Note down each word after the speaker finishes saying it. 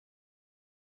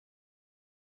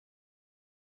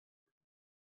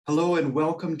Hello and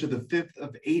welcome to the fifth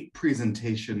of 8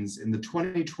 presentations in the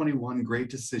 2021 Great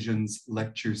Decisions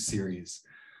Lecture Series.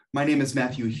 My name is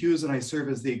Matthew Hughes and I serve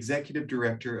as the Executive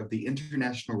Director of the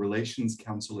International Relations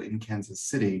Council in Kansas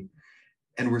City,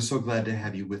 and we're so glad to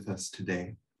have you with us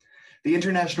today. The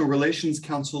International Relations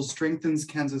Council strengthens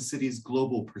Kansas City's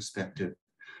global perspective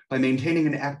by maintaining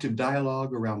an active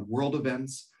dialogue around world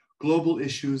events, global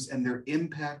issues, and their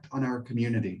impact on our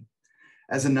community.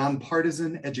 As a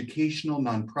nonpartisan educational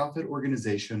nonprofit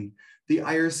organization, the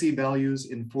IRC values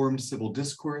informed civil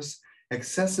discourse,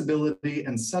 accessibility,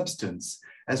 and substance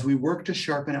as we work to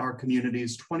sharpen our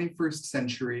community's 21st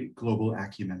century global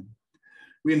acumen.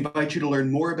 We invite you to learn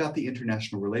more about the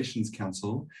International Relations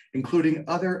Council, including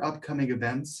other upcoming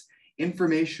events,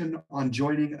 information on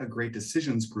joining a Great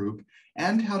Decisions group,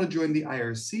 and how to join the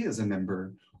IRC as a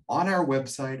member on our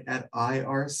website at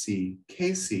irckc.org.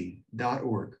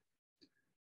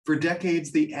 For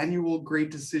decades, the annual Great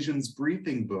Decisions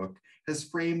Briefing Book has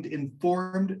framed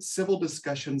informed civil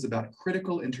discussions about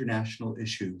critical international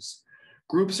issues.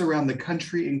 Groups around the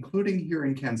country, including here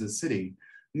in Kansas City,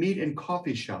 meet in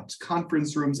coffee shops,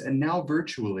 conference rooms, and now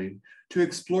virtually to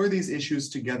explore these issues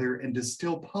together and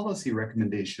distill policy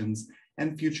recommendations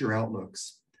and future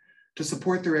outlooks. To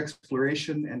support their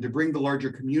exploration and to bring the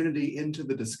larger community into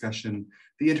the discussion,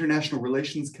 the International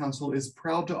Relations Council is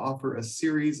proud to offer a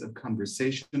series of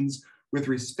conversations with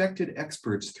respected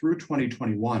experts through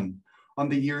 2021 on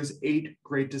the year's 8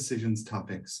 Great Decisions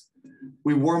topics.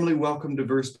 We warmly welcome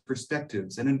diverse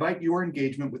perspectives and invite your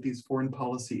engagement with these foreign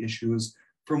policy issues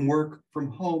from work, from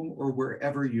home, or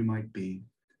wherever you might be.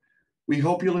 We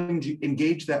hope you'll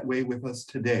engage that way with us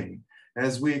today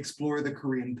as we explore the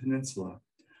Korean Peninsula.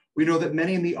 We know that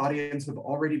many in the audience have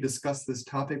already discussed this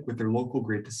topic with their local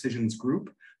Great Decisions group,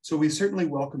 so we certainly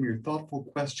welcome your thoughtful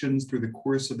questions through the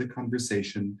course of the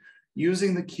conversation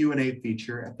using the Q&A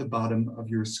feature at the bottom of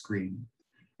your screen.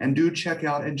 And do check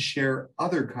out and share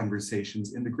other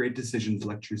conversations in the Great Decisions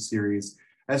lecture series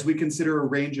as we consider a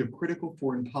range of critical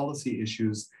foreign policy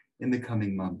issues in the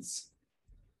coming months.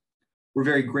 We're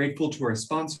very grateful to our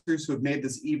sponsors who have made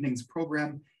this evening's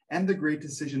program and the Great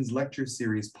Decisions lecture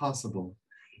series possible.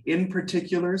 In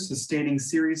particular, sustaining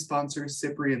series sponsor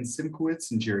Cyprian Simkowitz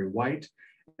and Jerry White,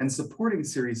 and supporting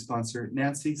series sponsor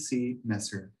Nancy C.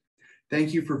 Messer.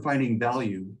 Thank you for finding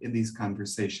value in these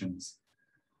conversations.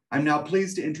 I'm now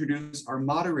pleased to introduce our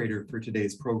moderator for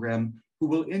today's program, who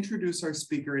will introduce our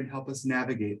speaker and help us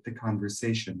navigate the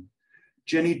conversation.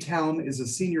 Jenny Town is a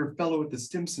senior fellow at the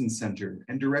Stimson Center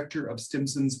and director of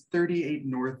Stimson's 38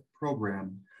 North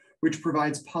program, which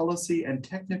provides policy and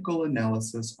technical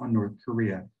analysis on North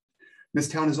Korea. Ms.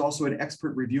 Town is also an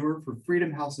expert reviewer for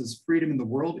Freedom House's Freedom in the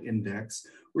World Index,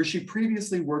 where she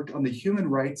previously worked on the Human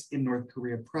Rights in North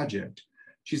Korea project.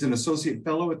 She's an associate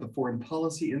fellow at the Foreign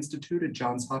Policy Institute at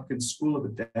Johns Hopkins School of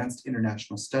Advanced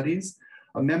International Studies,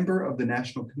 a member of the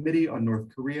National Committee on North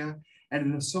Korea, and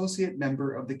an associate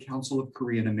member of the Council of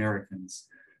Korean Americans.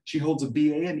 She holds a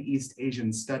BA in East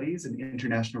Asian Studies and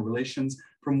International Relations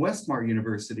from Westmar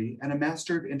University and a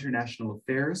Master of International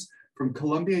Affairs from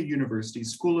Columbia University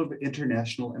School of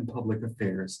International and Public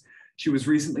Affairs. She was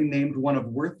recently named one of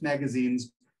Worth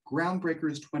Magazine's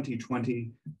Groundbreakers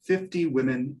 2020, 50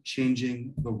 Women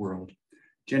Changing the World.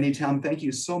 Jenny Town, thank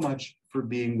you so much for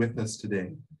being with us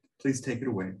today. Please take it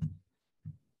away.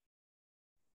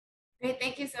 Great,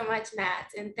 thank you so much,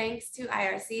 Matt. And thanks to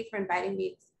IRC for inviting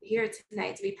me here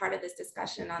tonight to be part of this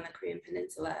discussion on the Korean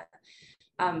Peninsula.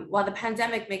 While the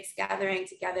pandemic makes gathering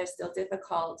together still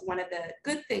difficult, one of the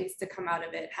good things to come out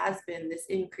of it has been this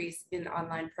increase in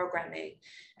online programming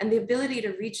and the ability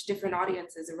to reach different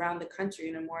audiences around the country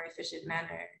in a more efficient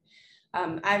manner.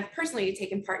 I've personally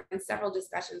taken part in several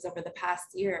discussions over the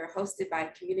past year hosted by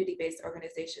community-based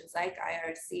organizations like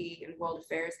IRC and World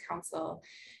Affairs Council,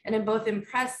 and I'm both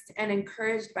impressed and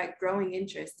encouraged by growing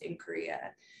interest in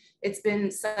Korea. It's been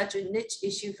such a niche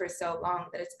issue for so long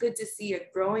that it's good to see a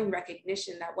growing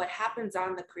recognition that what happens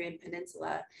on the Korean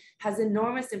Peninsula has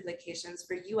enormous implications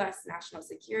for US national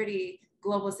security,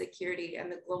 global security,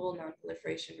 and the global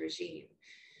non-proliferation regime.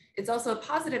 It's also a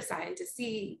positive sign to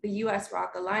see the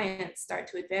US-ROC alliance start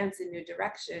to advance in new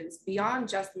directions beyond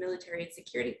just military and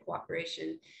security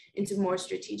cooperation into more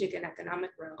strategic and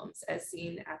economic realms, as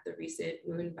seen at the recent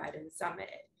Moon-Biden summit.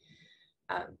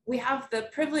 We have the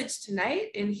privilege tonight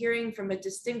in hearing from a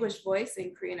distinguished voice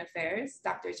in Korean affairs,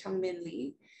 Dr. Chung Min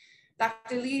Lee.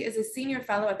 Dr. Lee is a senior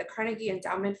fellow at the Carnegie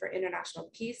Endowment for International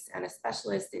Peace and a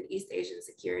specialist in East Asian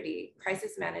security,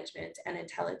 crisis management, and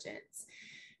intelligence.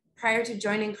 Prior to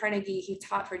joining Carnegie, he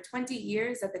taught for 20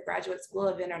 years at the Graduate School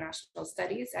of International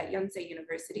Studies at Yonsei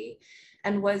University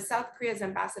and was South Korea's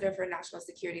ambassador for national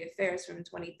security affairs from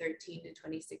 2013 to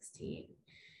 2016.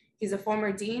 He's a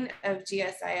former dean of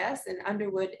GSIS and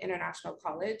Underwood International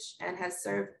College and has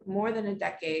served more than a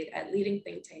decade at leading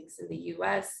think tanks in the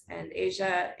US and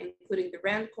Asia, including the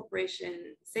RAND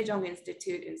Corporation, Sejong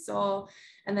Institute in Seoul,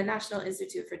 and the National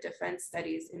Institute for Defense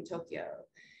Studies in Tokyo.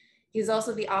 He's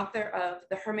also the author of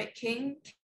The Hermit King,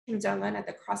 Kim Jong-un at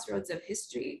the Crossroads of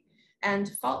History, and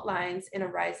Fault Lines in a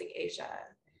Rising Asia.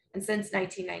 And since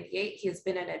 1998, he has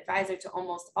been an advisor to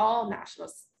almost all national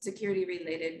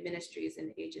security-related ministries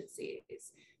and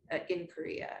agencies in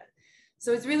Korea.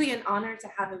 So it's really an honor to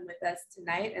have him with us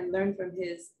tonight and learn from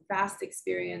his vast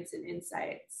experience and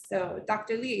insights. So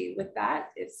Dr. Lee, with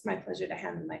that, it's my pleasure to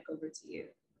hand the mic over to you.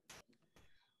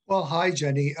 Well, hi,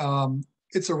 Jenny.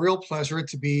 It's a real pleasure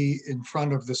to be in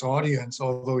front of this audience,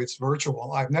 although it's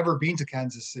virtual. I've never been to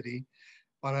Kansas City,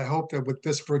 but I hope that with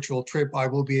this virtual trip, I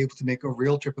will be able to make a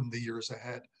real trip in the years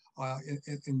ahead,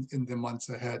 in the months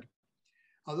ahead.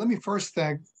 Let me first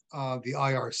thank the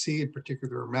IRC, in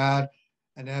particular Matt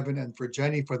and Evan, and for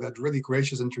Jenny for that really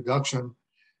gracious introduction.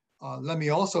 Let me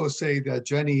also say that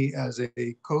Jenny, as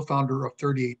a co-founder of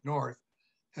 38 North,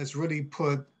 has really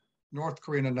put North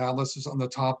Korean analysis on the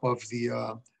top of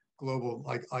the global,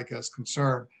 I guess,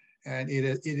 concern. And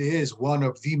it is one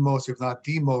of the most, if not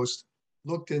the most,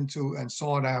 looked into and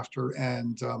sought after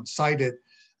and cited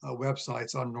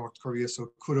websites on North Korea.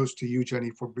 So kudos to you,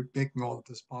 Jenny, for making all of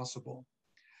this possible.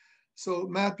 So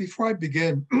Matt, before I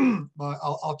begin,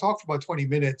 I'll talk for about 20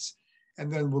 minutes,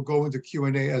 and then we'll go into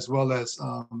Q&A as well as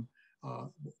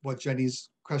what Jenny's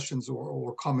questions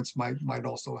or comments might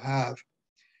also have.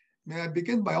 May I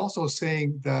begin by also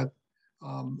saying that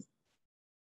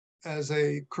as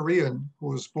a Korean who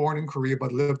was born in Korea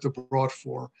but lived abroad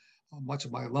for much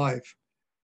of my life,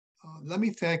 let me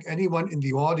thank anyone in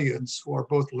the audience who are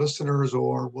both listeners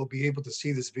or will be able to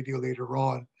see this video later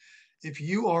on. If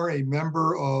you are a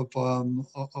member of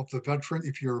the veteran,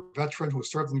 if you're a veteran who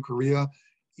served in Korea,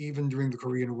 even during the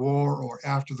Korean War or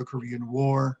after the Korean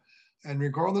War, and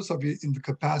regardless of in the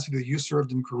capacity that you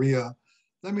served in Korea,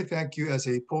 let me thank you as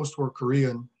a post-war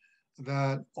Korean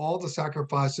that all the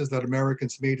sacrifices that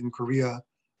Americans made in Korea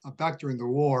back during the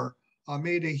war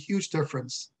made a huge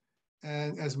difference.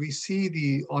 And as we see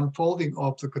the unfolding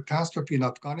of the catastrophe in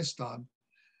Afghanistan,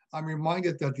 I'm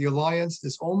reminded that the alliance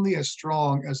is only as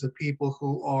strong as the people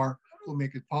who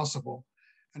make it possible.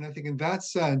 And I think in that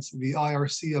sense, the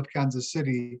IRC of Kansas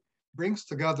City brings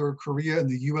together Korea and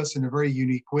the US in a very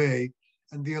unique way.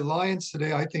 And the alliance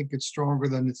today, I think it's stronger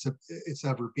than it's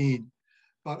ever been.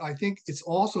 But I think it's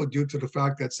also due to the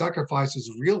fact that sacrifices,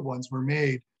 real ones, were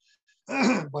made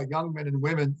by young men and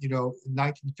women, in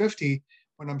 1950,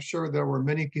 when I'm sure there were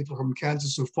many people from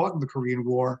Kansas who fought in the Korean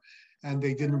War, and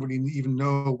they didn't really even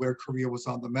know where Korea was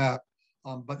on the map.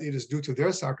 But it is due to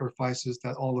their sacrifices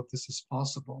that all of this is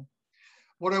possible.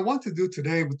 What I want to do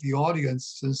today with the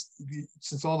audience,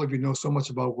 since all of you know so much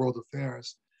about world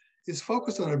affairs, is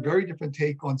focus on a very different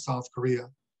take on South Korea.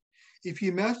 If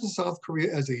you imagine South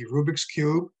Korea as a Rubik's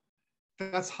Cube,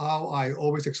 that's how I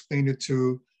always explain it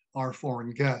to our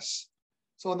foreign guests.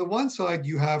 So on the one side,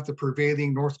 you have the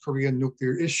prevailing North Korean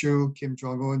nuclear issue, Kim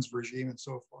Jong-un's regime, and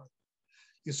so forth.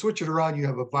 You switch it around, you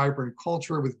have a vibrant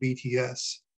culture with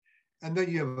BTS. And then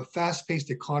you have a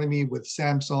fast-paced economy with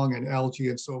Samsung and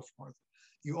LG and so forth.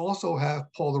 You also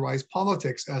have polarized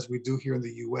politics, as we do here in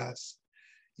the US.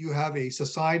 You have a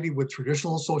society with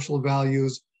traditional social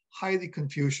values, highly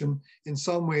Confucian. In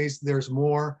some ways, there's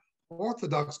more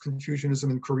Orthodox Confucianism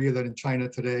in Korea than in China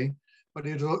today, but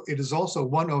it is also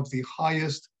one of the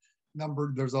highest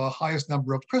number, there's a highest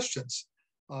number of Christians.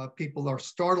 People are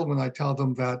startled when I tell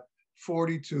them that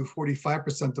 40 to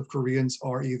 45% of Koreans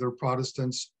are either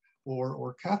Protestants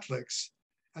or Catholics,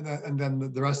 and then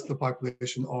the rest of the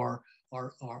population are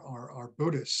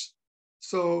Buddhists.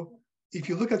 So if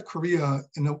you look at Korea,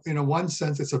 in a one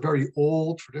sense, it's a very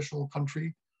old traditional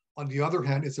country. On the other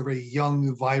hand, it's a very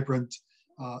young, vibrant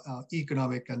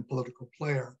economic and political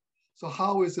player. So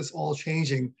how is this all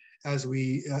changing as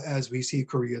we see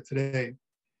Korea today?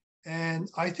 And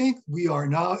I think we are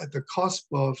now at the cusp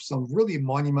of some really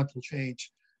monumental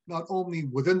change, not only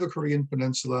within the Korean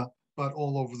Peninsula, but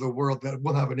all over the world that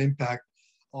will have an impact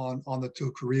on the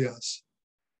two Koreas.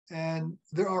 And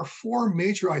there are four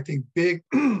major, I think, big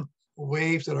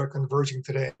waves that are converging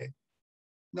today.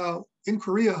 Now, in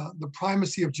Korea, the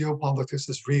primacy of geopolitics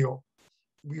is real.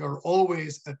 We are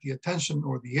always at the attention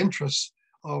or the interests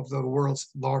of the world's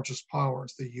largest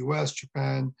powers, the US,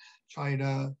 Japan,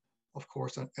 China, of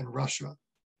course, and Russia.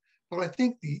 But I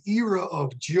think the era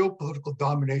of geopolitical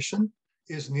domination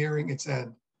is nearing its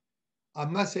end.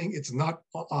 I'm not saying it's not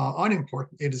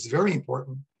unimportant. It is very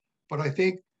important. But I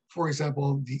think, for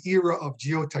example, the era of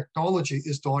geotechnology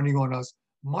is dawning on us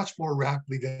much more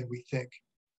rapidly than we think.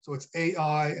 So it's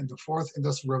AI and the fourth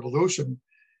industrial revolution.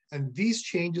 And these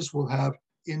changes will have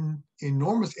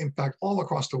enormous impact all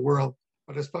across the world,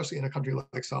 but especially in a country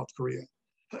like South Korea.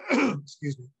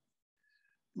 Excuse me.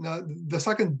 Now, the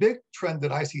second big trend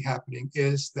that I see happening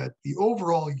is that the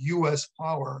overall US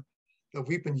power that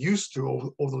we've been used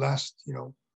to over the last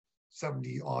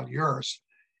 70 odd years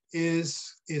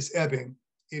is ebbing.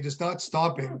 It is not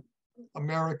stopping.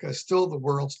 America is still the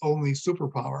world's only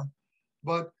superpower,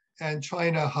 and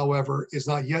China, however, is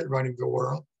not yet running the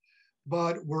world.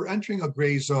 But we're entering a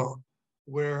gray zone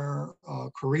where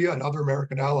Korea and other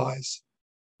American allies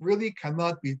really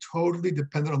cannot be totally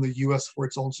dependent on the US for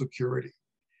its own security.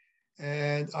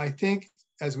 And I think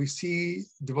as we see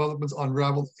developments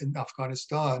unravel in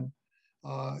Afghanistan,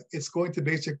 it's going to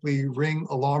basically ring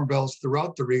alarm bells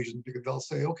throughout the region, because they'll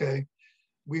say, okay,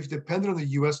 we've depended on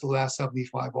the US the last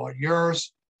 75 odd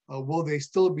years. Will they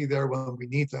still be there when we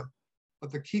need them?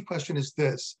 But the key question is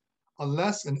this: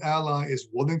 unless an ally is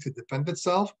willing to defend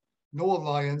itself, no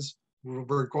alliance,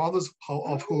 regardless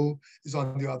of who is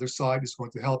on the other side, is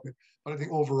going to help it. But I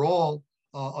think overall,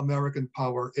 American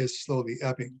power is slowly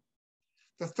ebbing.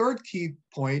 The third key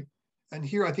point, and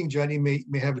here I think Jenny may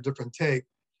have a different take,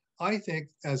 I think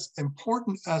as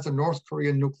important as the North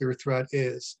Korean nuclear threat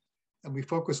is, and we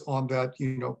focus on that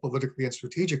politically and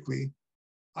strategically,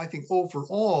 I think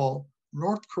overall,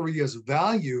 North Korea's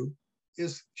value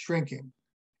is shrinking.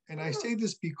 And I say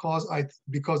this because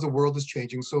the world is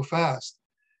changing so fast.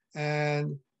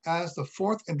 And as the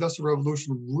fourth industrial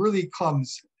revolution really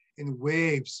comes in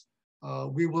waves,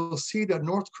 we will see that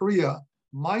North Korea,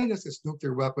 minus its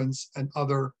nuclear weapons and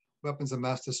other weapons of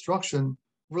mass destruction,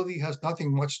 really has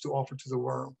nothing much to offer to the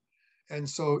world. And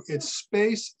so its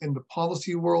space in the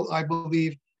policy world, I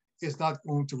believe, is not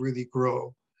going to really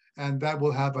grow. And that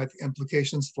will have, I think,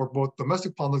 implications for both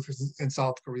domestic politics in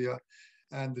South Korea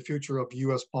and the future of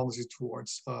US policy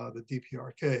towards the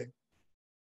DPRK.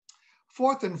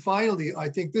 Fourth and finally, I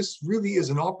think this really is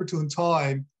an opportune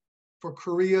time for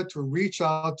Korea to reach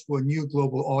out to a new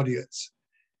global audience.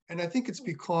 And I think it's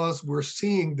because we're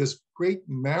seeing this great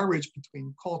marriage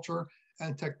between culture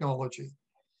and technology.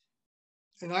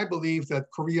 And I believe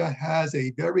that Korea has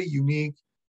a very unique,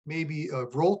 maybe a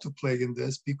role to play in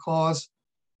this, because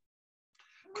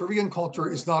Korean culture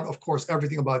is not, of course,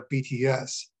 everything about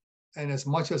BTS. And as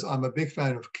much as I'm a big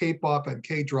fan of K-pop and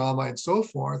K-drama and so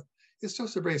forth, it's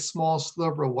just a very small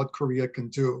sliver of what Korea can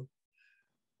do.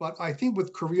 But I think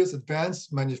with Korea's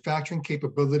advanced manufacturing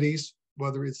capabilities,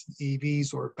 whether it's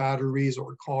EVs or batteries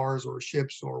or cars or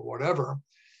ships or whatever,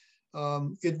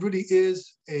 it really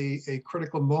is a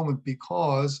critical moment,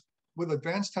 because with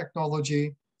advanced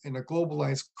technology and a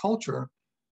globalized culture,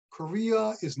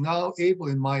 Korea is now able,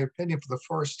 in my opinion, for the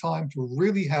first time to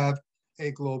really have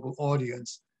a global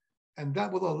audience. And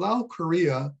that will allow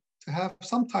Korea to have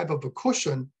some type of a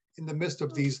cushion in the midst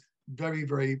of these very,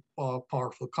 very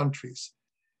powerful countries.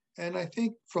 And I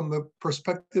think from the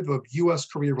perspective of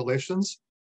US-Korea relations,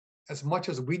 as much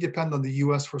as we depend on the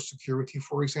US for security,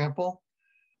 for example,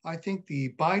 I think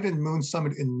the Biden-Moon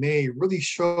summit in May really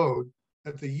showed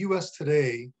that the US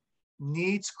today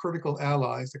needs critical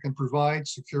allies that can provide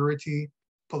security,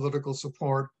 political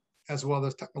support, as well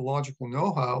as technological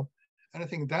know-how. And I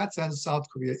think in that sense, South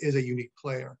Korea is a unique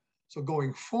player. So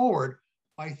going forward,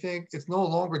 I think it's no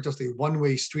longer just a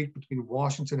one-way street between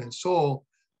Washington and Seoul,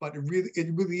 but it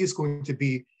really is going to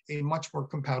be a much more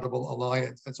compatible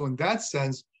alliance. And so in that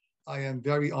sense, I am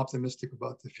very optimistic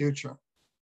about the future.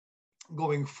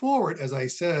 Going forward, as I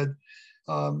said,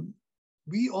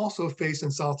 we also face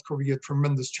in South Korea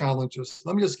tremendous challenges.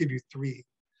 Let me just give you three.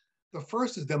 The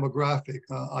first is demographic.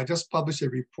 I just published a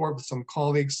report with some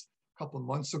colleagues a couple of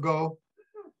months ago.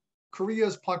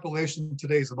 Korea's population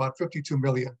today is about 52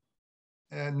 million,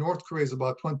 and North Korea is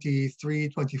about 23,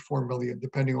 24 million,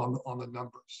 depending on the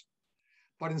numbers.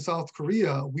 But in South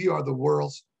Korea, we are the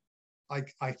world's,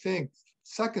 I think,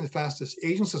 second fastest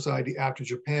aging society after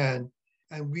Japan,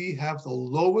 and we have the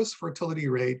lowest fertility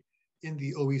rate in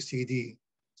the OECD.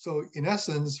 So in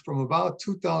essence, from about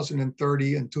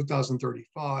 2030 and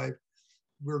 2035,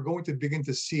 we're going to begin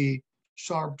to see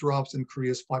sharp drops in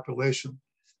Korea's population.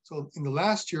 So in the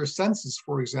last year's census,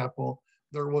 for example,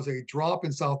 there was a drop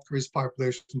in South Korea's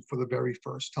population for the very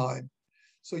first time.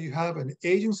 So you have an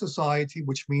aging society,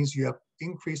 which means you have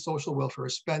increased social welfare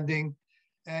spending,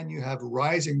 and you have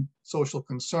rising social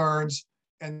concerns.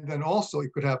 And then also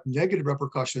it could have negative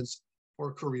repercussions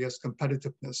for Korea's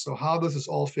competitiveness. So how does this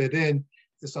all fit in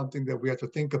is something that we have to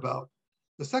think about.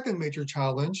 The second major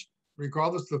challenge,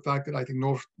 regardless of the fact that I think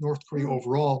North Korea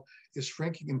overall is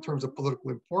shrinking in terms of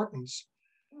political importance,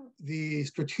 the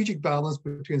strategic balance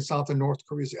between South and North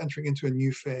Korea is entering into a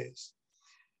new phase.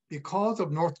 Because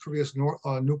of North Korea's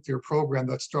nuclear program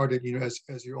that started,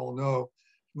 as you all know,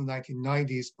 in the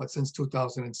 1990s, but since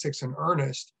 2006 in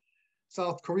earnest,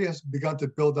 South Korea has begun to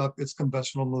build up its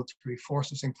conventional military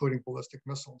forces, including ballistic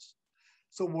missiles.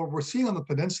 So what we're seeing on the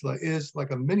peninsula is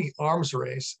like a mini arms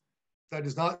race that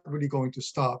is not really going to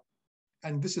stop.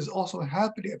 And this is also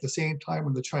happening at the same time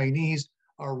when the Chinese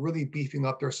are really beefing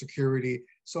up their security.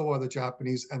 So are the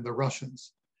Japanese and the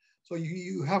Russians. So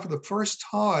you have for the first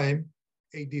time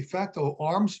a de facto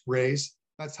arms race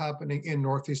that's happening in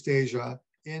Northeast Asia,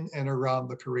 in and around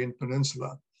the Korean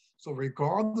Peninsula. So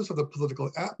regardless of the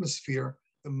political atmosphere,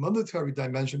 the military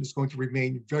dimension is going to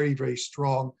remain very, very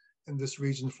strong in this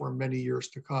region for many years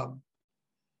to come.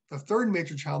 The third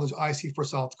major challenge I see for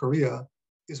South Korea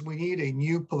is we need a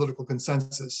new political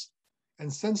consensus.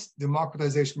 And since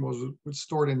democratization was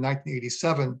restored in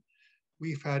 1987,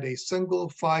 we've had a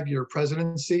single 5-year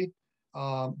presidency.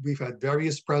 We've had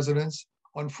various presidents.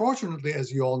 Unfortunately,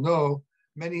 as you all know,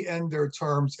 many end their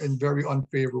terms in very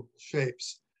unfavorable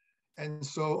shapes. And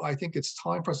so I think it's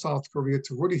time for South Korea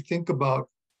to really think about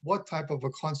what type of a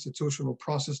constitutional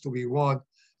process do we want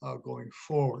going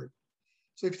forward.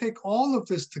 So if you take all of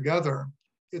this together,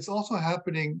 it's also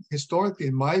happening historically,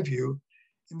 in my view,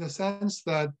 in the sense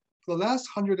that for the last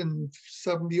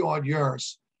 170 odd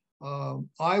years,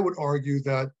 I would argue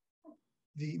that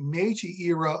the Meiji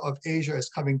era of Asia is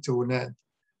coming to an end.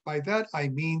 By that, I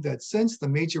mean that since the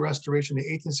Meiji Restoration in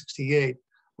 1868,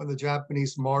 when the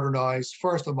Japanese modernized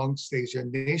first amongst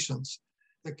Asian nations,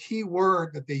 the key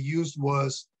word that they used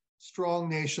was strong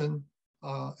nation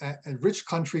and rich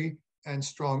country and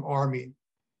strong army.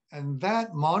 And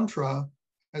that mantra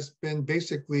has been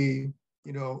basically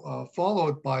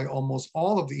followed by almost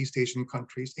all of the East Asian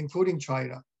countries, including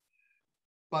China.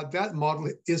 But that model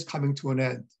is coming to an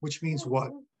end, which means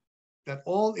what? That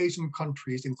all Asian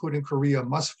countries, including Korea,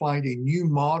 must find a new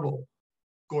model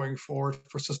going forward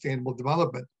for sustainable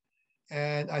development.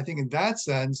 And I think in that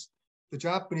sense, the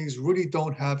Japanese really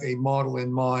don't have a model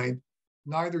in mind,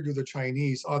 neither do the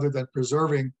Chinese, other than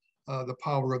preserving the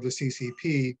power of the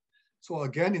CCP. So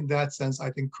again, in that sense,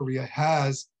 I think Korea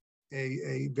has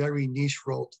a very niche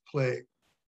role to play.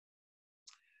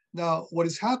 Now, what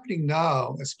is happening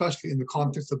now, especially in the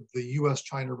context of the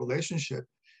US-China relationship,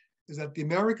 is that the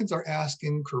Americans are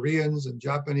asking Koreans and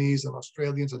Japanese and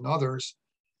Australians and others,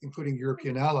 including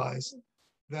European allies,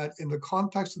 that in the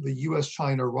context of the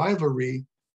US-China rivalry,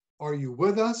 are you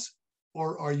with us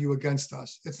or are you against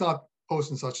us? It's not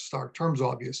posed in such stark terms,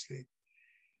 obviously.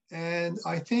 And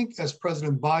I think as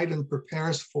President Biden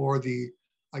prepares for the,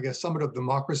 Summit of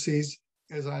Democracies,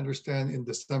 as I understand in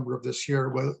December of this year,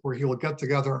 where he will get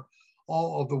together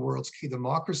all of the world's key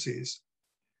democracies,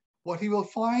 what he will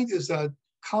find is that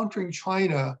countering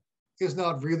China is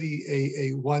not really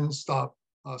a one-stop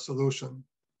solution.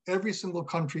 Every single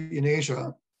country in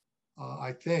Asia,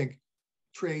 I think,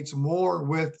 trades more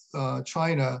with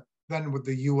China than with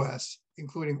the US,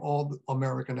 including all the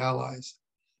American allies.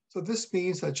 So this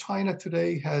means that China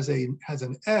today has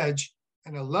an edge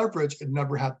and a leverage it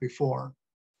never had before.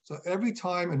 So every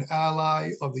time an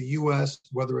ally of the US,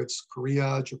 whether it's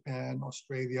Korea, Japan,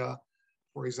 Australia,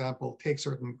 for example, take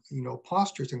certain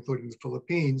postures, including the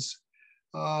Philippines,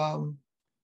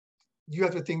 you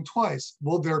have to think twice.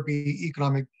 Will there be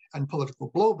economic and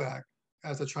political blowback,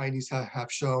 as the Chinese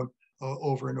have shown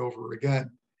over and over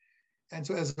again? And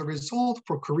so as a result,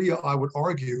 for Korea, I would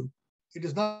argue, it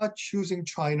is not choosing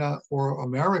China or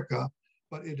America,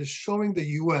 but it is showing the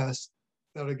US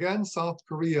that, again, South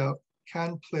Korea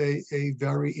can play a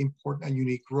very important and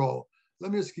unique role.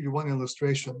 Let me just give you one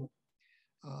illustration.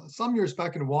 Some years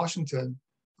back in Washington,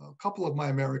 a couple of my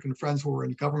American friends who were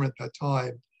in government at that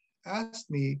time asked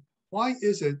me, why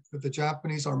is it that the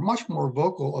Japanese are much more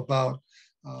vocal about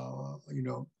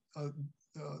the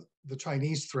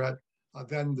Chinese threat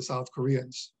than the South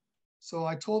Koreans? So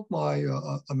I told my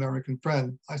American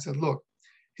friend, I said, look,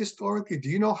 historically, do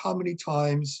you know how many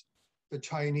times the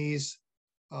Chinese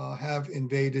have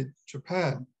invaded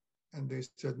Japan? And they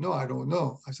said, no, I don't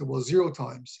know. I said, well, 0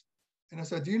 times. And I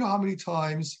said, do you know how many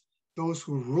times those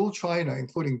who rule China,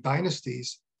 including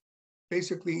dynasties,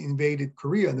 basically invaded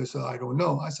Korea? And they said, I don't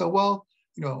know. I said, well,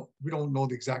 we don't know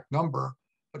the exact number,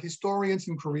 but historians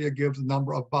in Korea give the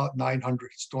number of about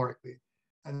 900 historically.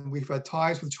 And we've had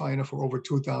ties with China for over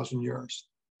 2,000 years.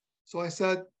 So I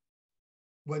said,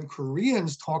 when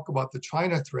Koreans talk about the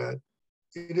China threat,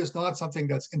 it is not something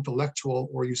that's intellectual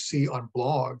or you see on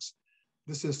blogs.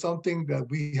 This is something that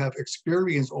we have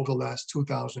experienced over the last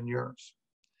 2,000 years.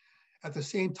 At the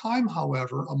same time,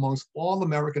 however, amongst all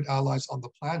American allies on the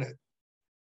planet,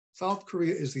 South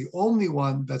Korea is the only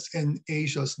one that's in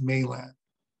Asia's mainland.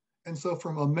 And so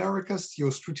from America's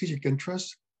geostrategic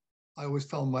interests, I always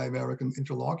tell my American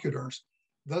interlocutors,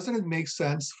 doesn't it make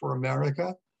sense for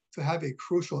America to have a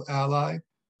crucial ally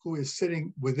who is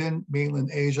sitting within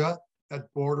mainland Asia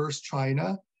that borders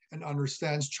China and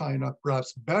understands China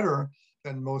perhaps better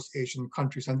than most Asian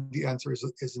countries? And the answer is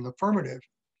an affirmative.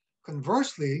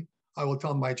 Conversely, I will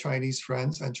tell my Chinese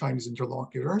friends and Chinese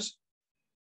interlocutors,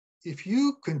 if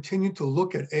you continue to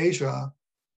look at Asia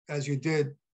as you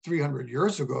did 300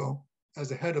 years ago as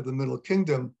the head of the Middle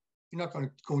Kingdom, you're not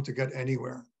going to get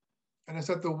anywhere. And I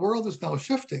said, the world is now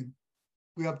shifting.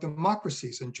 We have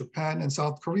democracies in Japan and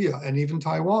South Korea and even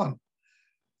Taiwan.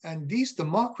 And these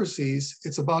democracies,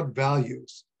 it's about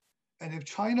values. And if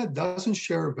China doesn't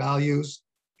share values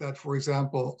that, for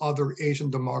example, other Asian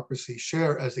democracies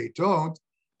share, as they don't,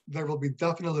 there will be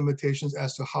definite limitations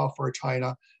as to how far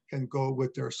China can go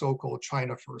with their so-called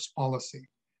China First policy.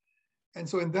 And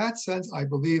so in that sense, I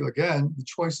believe, again, the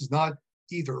choice is not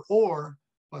either or,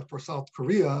 but for South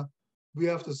Korea, we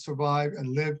have to survive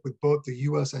and live with both the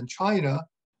US and China.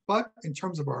 But in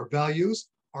terms of our values,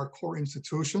 our core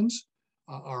institutions,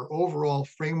 our overall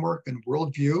framework and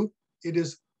worldview, it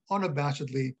is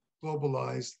unabashedly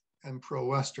globalized and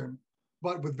pro-Western,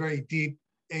 but with very deep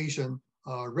Asian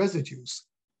residues.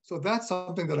 So that's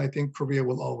something that I think Korea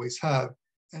will always have.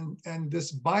 And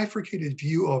this bifurcated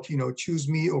view of, choose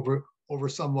me over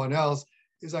someone else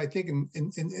is, I think,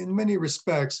 in many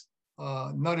respects,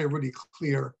 not a really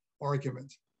clear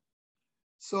argument.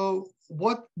 So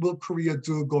what will Korea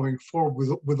do going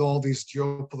forward with all these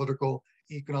geopolitical,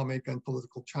 economic, and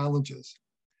political challenges?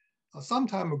 Some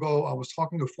time ago, I was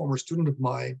talking to a former student of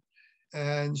mine,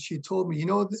 and she told me,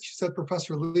 she said,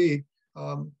 Professor Lee,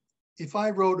 if I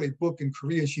wrote a book in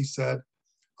Korea, she said,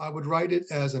 I would write it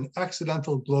as an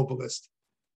accidental globalist.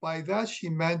 By that, she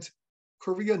meant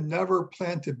Korea never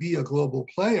planned to be a global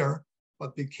player,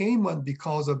 but became one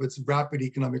because of its rapid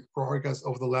economic progress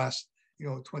over the last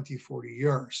 20, 40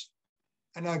 years.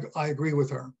 And I agree with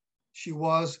her. She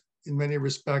was, in many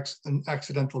respects, an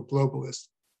accidental globalist.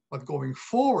 But going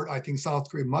forward, I think South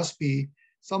Korea must be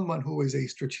someone who is a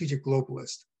strategic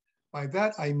globalist. By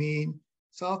that, I mean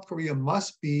South Korea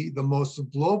must be the most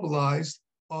globalized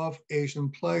of Asian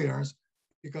players,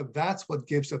 because that's what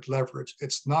gives it leverage.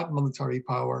 It's not military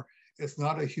power. It's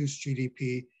not a huge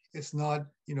GDP. It's not,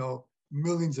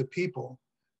 millions of people,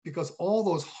 because all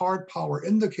those hard power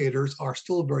indicators are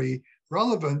still very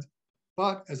relevant.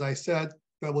 But as I said,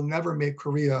 that will never make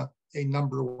Korea a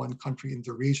 #1 country in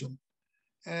the region.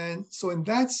 And so in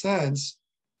that sense,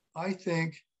 I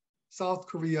think South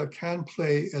Korea can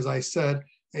play, as I said,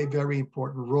 a very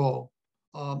important role.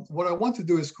 What I want to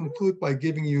do is conclude by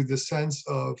giving you the sense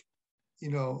of,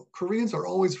 Koreans are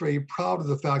always very proud of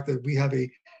the fact that we have a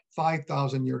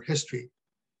 5,000-year history.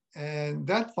 And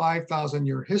that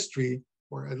 5,000-year history,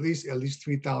 or at least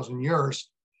 3,000 years,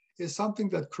 is something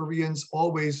that Koreans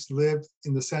always lived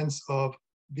in the sense of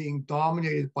being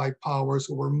dominated by powers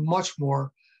who were much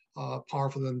more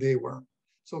powerful than they were.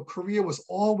 So Korea was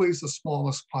always the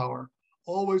smallest power,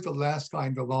 always the last guy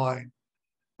in the line.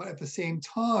 But at the same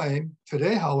time,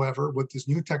 today, however, with this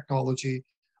new technology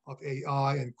of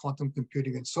AI and quantum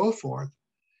computing and so forth,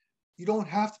 you don't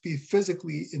have to be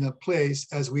physically in a place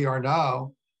as we are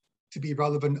now to be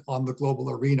relevant on the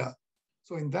global arena.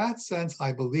 So in that sense,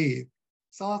 I believe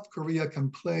South Korea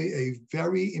can play a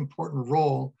very important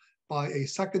role by a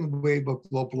second wave of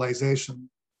globalization.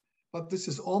 But this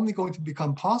is only going to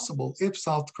become possible if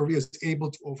South Korea is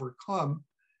able to overcome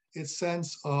its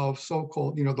sense of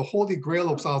so-called, the holy grail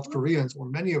of South Koreans, or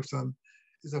many of them,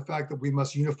 is the fact that we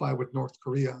must unify with North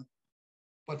Korea.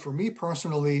 But for me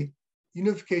personally,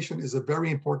 unification is a very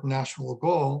important national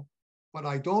goal, but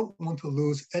I don't want to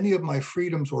lose any of my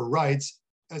freedoms or rights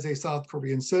as a South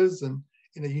Korean citizen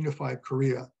in a unified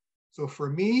Korea. So for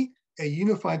me, a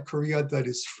unified Korea that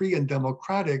is free and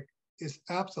democratic is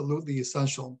absolutely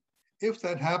essential. If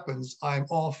that happens, I'm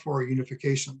all for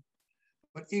unification.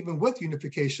 But even with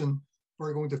unification,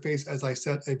 we're going to face, as I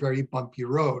said, a very bumpy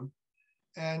road.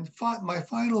 And my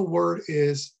final word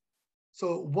is,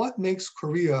 so what makes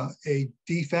Korea a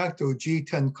de facto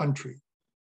G10 country?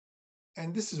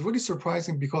 And this is really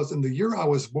surprising because in the year I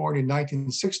was born in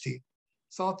 1960,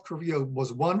 South Korea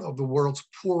was one of the world's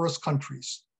poorest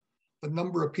countries. The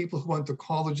number of people who went to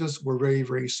colleges were very,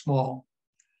 very small.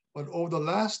 But over the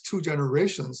last 2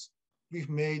 generations, we've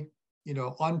made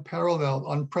unparalleled,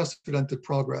 unprecedented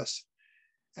progress.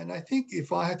 And I think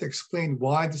if I had to explain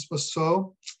why this was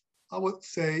so, I would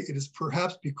say it is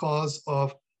perhaps because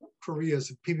of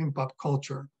Korea's bibimbap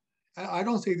culture. And I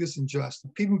don't say this in jest.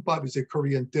 Bibimbap is a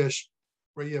Korean dish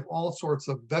where you have all sorts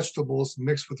of vegetables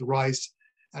mixed with rice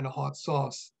and a hot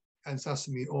sauce and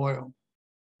sesame oil.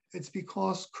 It's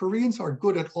because Koreans are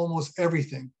good at almost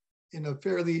everything in a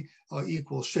fairly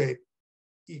equal shape,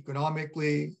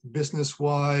 economically,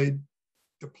 business-wide,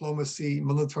 diplomacy,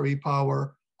 military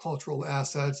power, cultural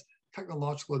assets,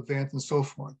 technological advance, and so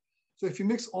forth. So if you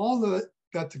mix all of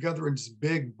that together in this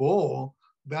big bowl,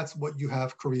 that's what you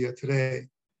have Korea today.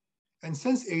 And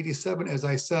since '87, as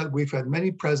I said, we've had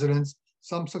many presidents,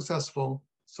 some successful,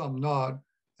 some not,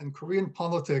 and Korean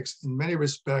politics in many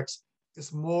respects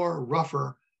is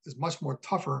much more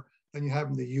tougher than you have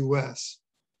in the US.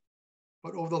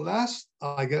 But over the last,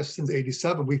 I guess, since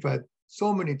 '87, we've had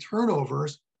so many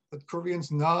turnovers that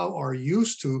Koreans now are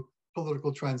used to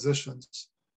political transitions.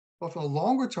 But from a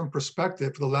longer term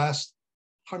perspective, for the last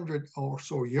 100 or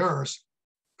so years,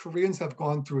 Koreans have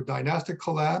gone through dynastic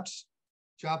collapse,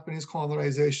 Japanese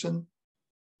colonization,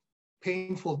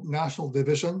 painful national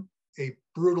division, a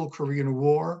brutal Korean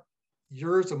War,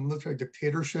 years of military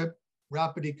dictatorship,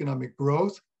 rapid economic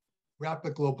growth,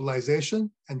 rapid globalization,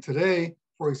 and today,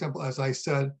 for example, as I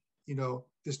said,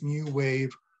 this new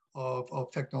wave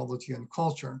of technology and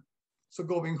culture. So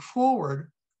going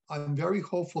forward, I'm very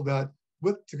hopeful that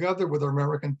together with our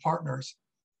American partners,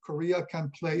 Korea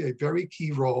can play a very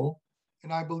key role.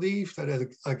 And I believe that,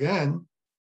 again,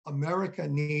 America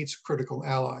needs critical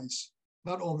allies,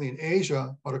 not only in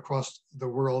Asia, but across the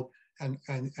world and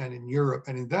in Europe.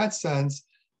 And in that sense,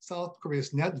 South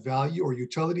Korea's net value or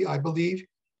utility, I believe,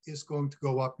 is going to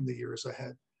go up in the years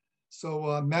ahead.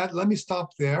 So Matt, let me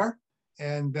stop there,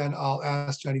 and then I'll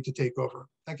ask Jenny to take over.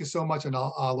 Thank you so much, and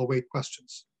I'll await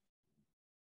questions.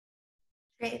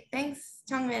 Great, thanks,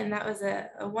 Chung Min. That was a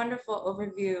wonderful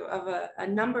overview of a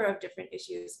number of different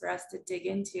issues for us to dig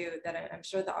into that I'm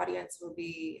sure the audience will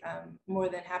be more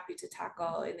than happy to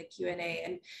tackle in the Q&A.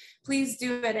 And please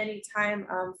do at any time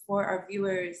for our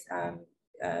viewers,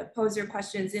 pose your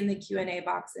questions in the Q&A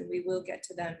box, and we will get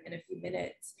to them in a few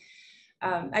minutes.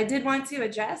 I did want to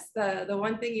address the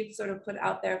one thing you've sort of put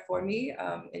out there for me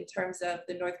in terms of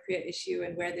the North Korea issue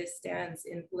and where this stands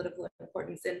in political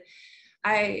importance. And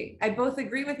I both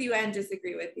agree with you and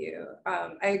disagree with you.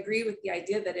 I agree with the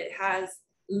idea that it has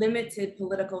limited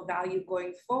political value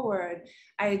going forward.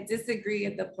 I disagree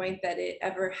at the point that it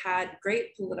ever had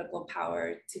great political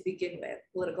power to begin with,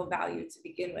 political value to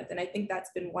begin with. And I think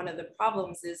that's been one of the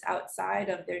problems is outside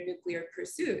of their nuclear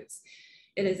pursuits,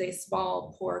 it is a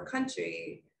small, poor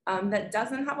country that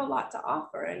doesn't have a lot to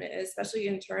offer, and especially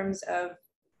in terms of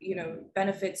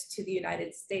benefits to the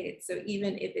United States. So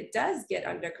even if it does get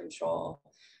under control,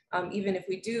 even if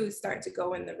we do start to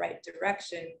go in the right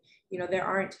direction, there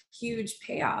aren't huge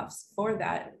payoffs for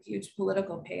that, huge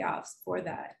political payoffs for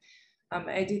that.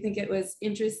 I do think it was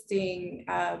interesting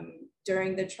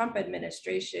during the Trump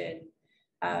administration,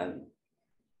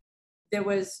 there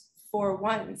was for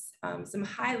once some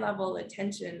high level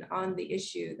attention on the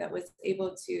issue that was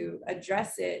able to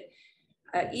address it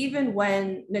even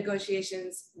when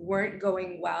negotiations weren't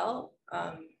going well,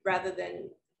 rather than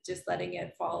just letting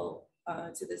it fall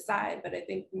to the side. But I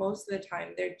think most of the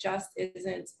time there just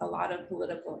isn't a lot of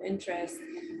political interest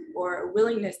or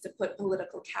willingness to put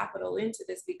political capital into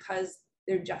this because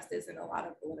there just isn't a lot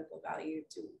of political value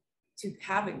to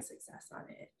having success on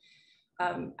it.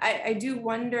 I do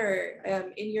wonder,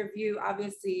 in your view,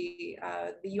 obviously,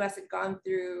 the US had gone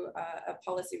through a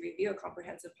policy review, a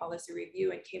comprehensive policy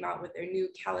review, and came out with their new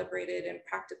calibrated and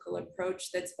practical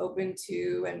approach that's open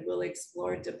to and will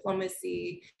explore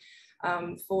diplomacy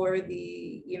for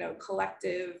the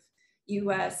collective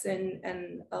US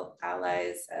and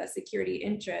allies' security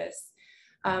interests.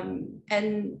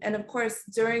 And of course,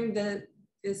 during the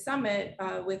summit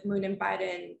with Moon and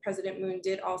Biden, President Moon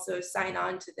did also sign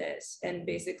on to this and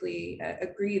basically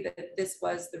agree that this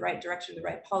was the right direction, the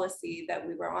right policy, that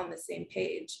we were on the same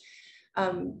page.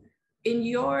 In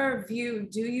your view,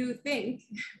 do you think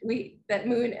that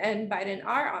Moon and Biden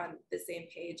are on the same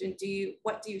page? And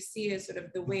what do you see as sort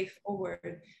of the way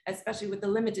forward, especially with the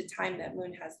limited time that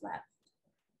Moon has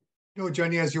left?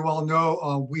 Jenny, as you all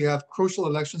know, we have crucial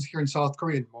elections here in South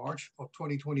Korea in March of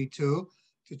 2022.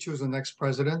 To choose the next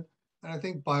president. And I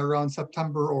think by around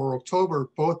September or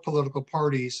October, both political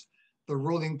parties, the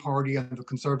ruling party and the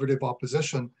conservative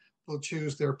opposition, will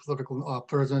choose their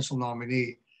presidential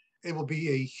nominee. It will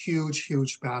be a huge,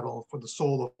 huge battle for the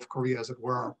soul of Korea, as it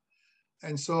were.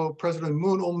 And so President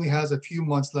Moon only has a few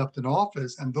months left in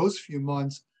office, and those few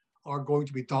months are going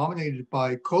to be dominated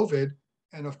by COVID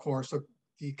and, of course,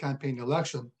 the campaign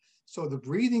election. So the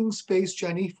breathing space,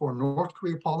 Jenny, for North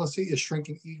Korea policy is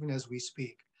shrinking even as we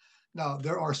speak. Now,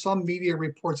 there are some media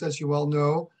reports, as you well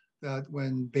know, that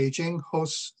when Beijing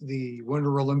hosts the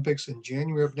Winter Olympics in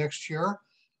January of next year,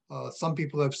 some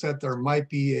people have said there might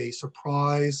be a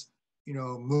surprise,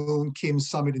 Moon Kim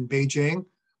summit in Beijing.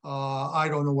 I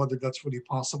don't know whether that's really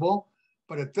possible,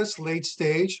 but at this late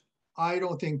stage, I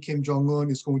don't think Kim Jong-un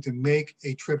is going to make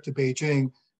a trip to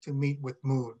Beijing to meet with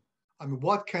Moon. I mean,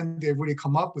 what can they really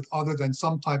come up with other than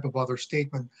some type of other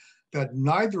statement that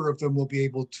neither of them will be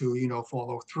able to,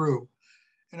 follow through?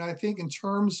 And I think in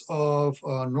terms of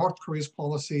North Korea's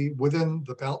policy within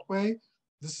the Beltway,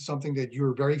 this is something that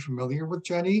you're very familiar with,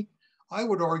 Jenny. I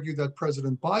would argue that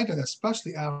President Biden,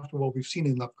 especially after what we've seen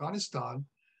in Afghanistan,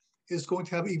 is going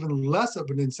to have even less of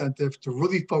an incentive to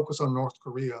really focus on North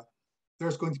Korea.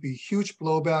 There's going to be huge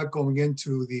blowback going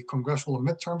into the congressional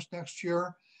midterms next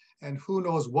year. And who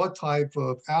knows what type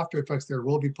of after effects there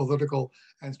will be political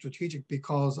and strategic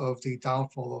because of the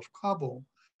downfall of Kabul.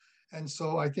 And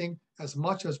so I think as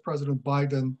much as President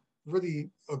Biden really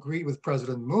agreed with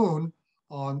President Moon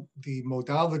on the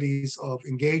modalities of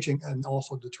engaging and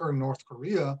also deterring North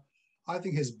Korea, I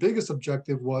think his biggest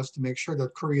objective was to make sure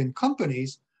that Korean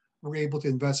companies were able to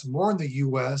invest more in the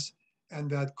US and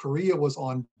that Korea was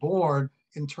on board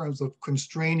in terms of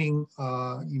constraining,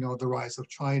 the rise of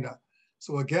China.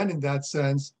 So again, in that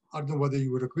sense, I don't know whether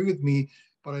you would agree with me,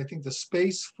 but I think the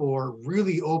space for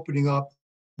really opening up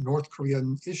North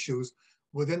Korean issues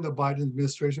within the Biden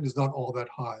administration is not all that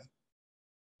high.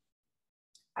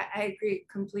 I agree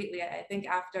completely. I think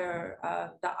after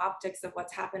the optics of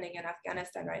what's happening in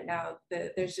Afghanistan right now,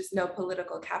 there's just no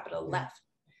political capital left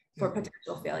for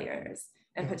potential failures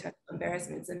and potential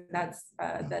embarrassments. And that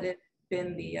has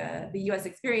been the US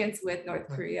experience with North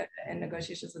Korea and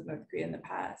negotiations with North Korea in the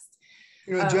past.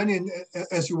 Jenny,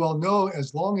 as you well know,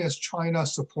 as long as China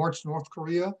supports North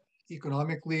Korea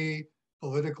economically,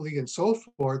 politically, and so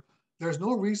forth, there's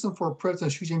no reason for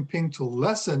President Xi Jinping to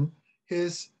lessen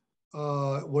his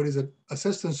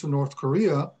assistance to North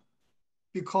Korea,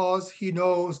 because he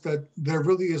knows that there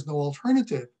really is no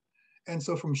alternative. And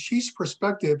so from Xi's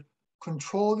perspective,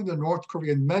 controlling the North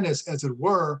Korean menace, as it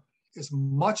were, is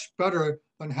much better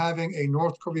than having a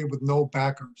North Korea with no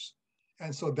backers.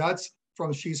 And so that's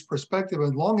from Xi's perspective.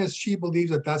 As long as Xi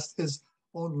believes that that's his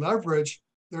own leverage,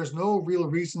 there's no real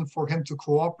reason for him to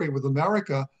cooperate with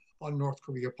America on North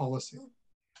Korea policy.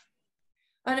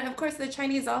 And of course, the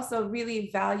Chinese also really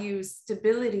value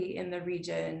stability in the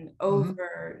region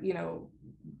over,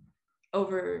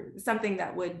 over something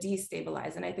that would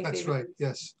destabilize. And I think that's right.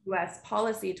 Yes. U.S.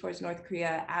 policy towards North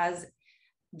Korea as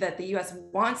that the U.S.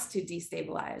 wants to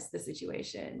destabilize the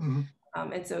situation.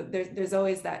 And so there's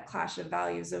always that clash of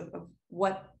values of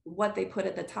what they put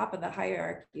at the top of the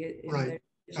hierarchy. Right.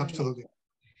 Absolutely.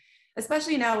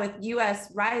 Especially now with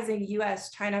rising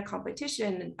U.S.-China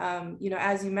competition,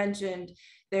 as you mentioned,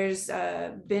 there's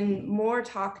been more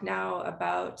talk now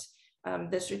about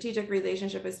the strategic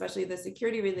relationship, especially the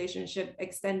security relationship,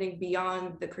 extending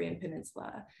beyond the Korean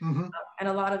Peninsula. And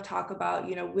a lot of talk about,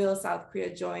 will South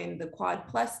Korea join the Quad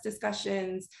Plus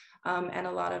discussions, and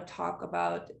a lot of talk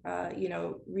about,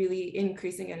 really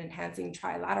increasing and enhancing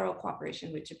trilateral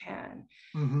cooperation with Japan.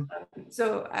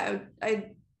 So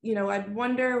I'd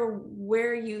wonder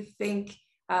where you think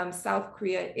South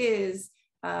Korea is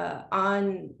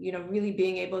on, really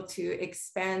being able to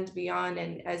expand beyond,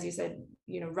 and as you said,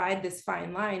 ride this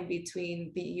fine line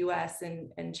between the U.S.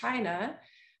 and China.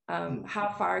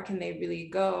 How far can they really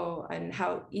go, and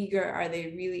how eager are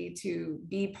they really to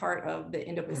be part of the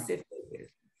Indo-Pacific?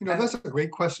 That's a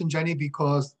great question, Jenny,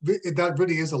 because that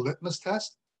really is a litmus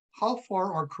test. How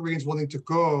far are Koreans willing to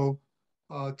go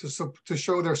to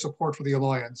show their support for the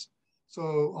alliance?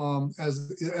 So as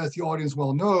the audience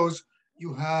well knows,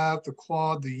 you have the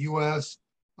Quad, the US,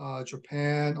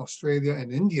 Japan, Australia,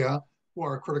 and India, who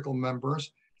are critical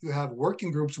members. You have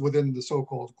working groups within the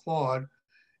so-called Quad,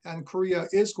 and Korea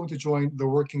is going to join the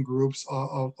working groups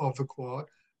of the Quad,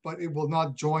 but it will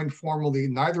not join formally.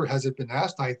 Neither has it been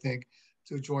asked, I think,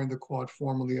 to join the Quad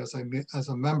formally as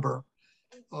a member.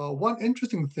 One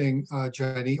interesting thing,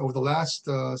 Jenny, over the last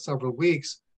several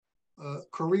weeks,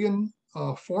 Korean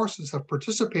forces have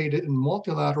participated in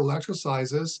multilateral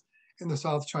exercises in the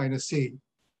South China Sea.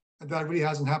 And that really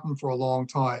hasn't happened for a long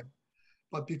time.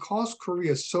 But because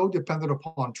Korea is so dependent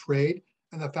upon trade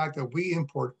and the fact that we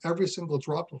import every single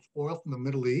drop of oil from the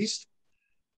Middle East,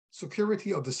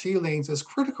 security of the sea lanes is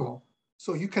critical.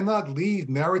 So you cannot leave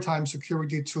maritime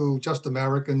security to just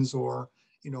Americans or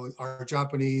our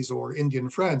Japanese or Indian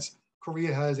friends.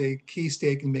 Korea has a key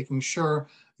stake in making sure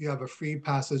you have a free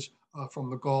passage from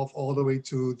the Gulf all the way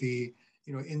to the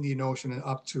Indian Ocean and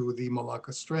up to the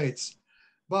Malacca Straits.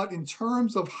 But in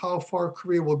terms of how far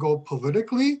Korea will go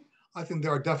politically, I think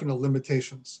there are definite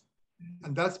limitations.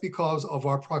 And that's because of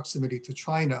our proximity to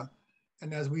China.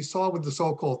 And as we saw with the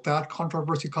so-called THAAD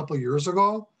controversy a couple of years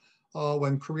ago,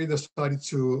 when Korea decided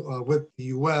to, with the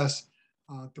US,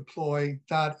 deploy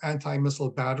THAAD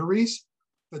anti-missile batteries,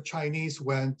 the Chinese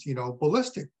went,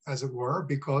 ballistic, as it were,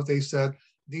 because they said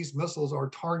these missiles are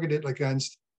targeted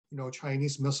against,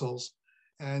 Chinese missiles.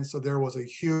 And so there was a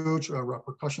huge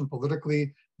repercussion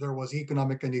politically. There was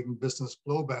economic and even business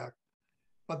blowback.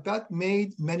 But that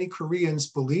made many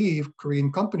Koreans believe,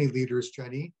 Korean company leaders,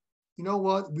 Jenny, you know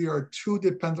what, we are too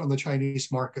dependent on the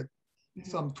Chinese market.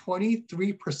 Some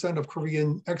 23% of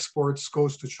Korean exports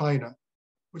goes to China,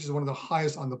 which is one of the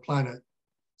highest on the planet.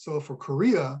 So for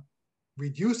Korea,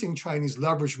 reducing Chinese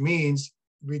leverage means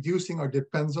reducing our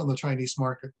dependence on the Chinese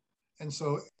market. And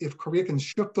so if Korea can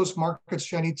shift those markets,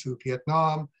 Jenny, to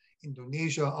Vietnam,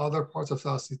 Indonesia, other parts of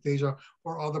Southeast Asia,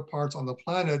 or other parts on the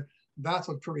planet, that's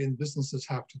what Korean businesses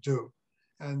have to do.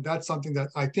 And that's something that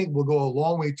I think will go a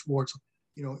long way towards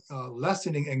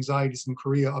lessening anxieties in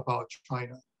Korea about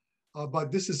China.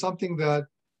 But this is something that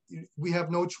we have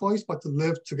no choice but to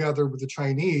live together with the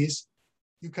Chinese.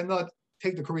 You cannot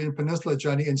take the Korean Peninsula,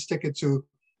 Jenny, and stick it to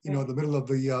the middle of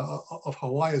the of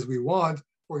Hawaii as we want,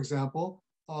 for example.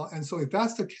 And so if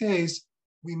that's the case,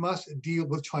 we must deal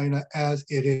with China as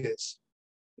it is.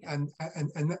 And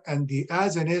the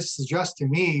as it is suggests to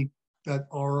me that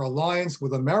our alliance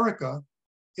with America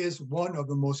is one of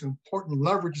the most important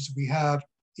leverages we have,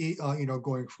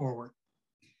 going forward.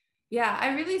 Yeah, I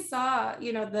really saw,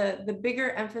 the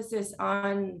bigger emphasis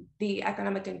on the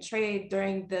economic and trade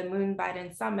during the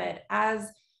Moon-Biden summit as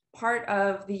part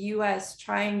of the U.S.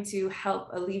 trying to help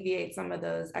alleviate some of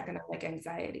those economic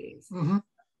anxieties. Mm-hmm.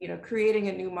 Creating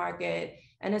a new market,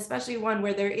 and especially one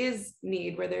where there is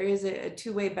need, where there is a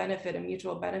two-way benefit, a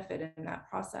mutual benefit in that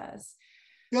process.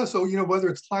 Yeah, so whether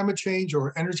it's climate change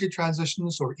or energy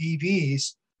transitions or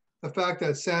EVs, the fact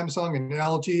that Samsung and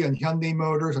LG and Hyundai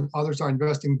Motors and others are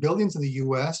investing billions in the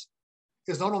US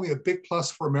is not only a big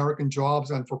plus for American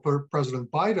jobs and for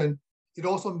President Biden, it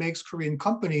also makes Korean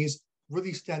companies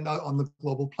really stand out on the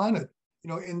global planet.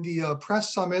 In the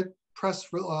press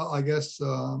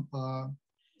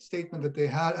statement that they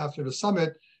had after the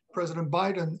summit, President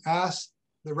Biden asked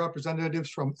the representatives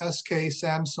from SK,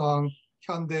 Samsung,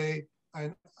 Hyundai,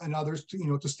 and others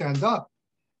to stand up.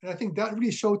 And I think that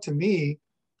really showed to me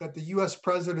that the U.S.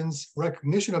 president's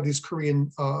recognition of these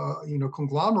Korean,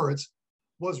 conglomerates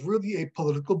was really a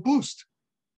political boost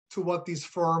to what these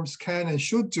firms can and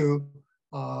should do,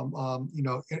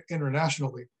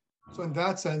 internationally. So in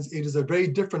that sense, it is a very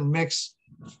different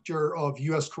mixture of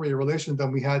U.S.-Korea relations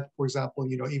than we had, for example,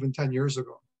 even 10 years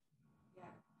ago.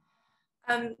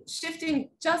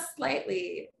 Shifting just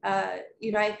slightly, I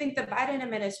think the Biden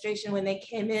administration, when they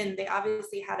came in, they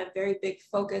obviously had a very big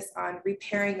focus on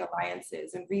repairing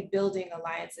alliances and rebuilding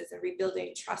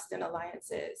trust in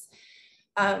alliances.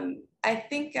 I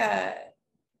think,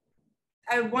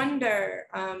 I wonder,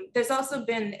 there's also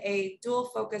been a dual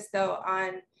focus though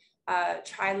on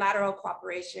trilateral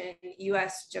cooperation,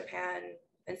 US, Japan,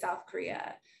 and South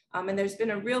Korea. And there's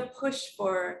been a real push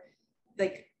for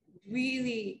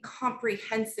really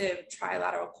comprehensive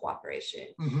trilateral cooperation.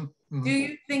 Mm-hmm, mm-hmm. Do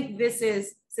you think this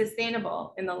is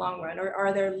sustainable in the long run, or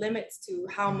are there limits to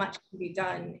how much can be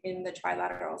done in the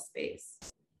trilateral space?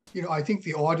 I think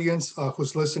the audience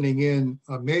who's listening in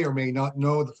may or may not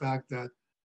know the fact that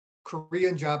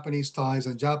Korean-Japanese ties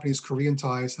and Japanese-Korean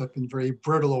ties have been very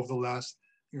brittle over the last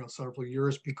several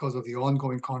years because of the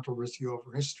ongoing controversy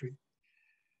over history.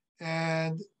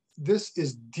 And this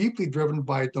is deeply driven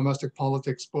by domestic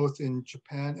politics, both in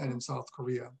Japan and in South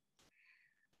Korea.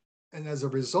 And as a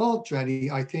result,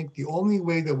 Jenny, I think the only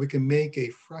way that we can make a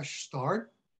fresh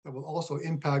start that will also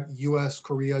impact US,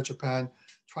 Korea, Japan,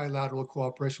 trilateral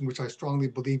cooperation, which I strongly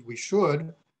believe we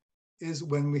should, is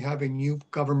when we have a new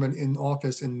government in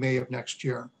office in May of next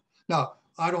year. Now,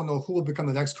 I don't know who will become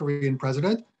the next Korean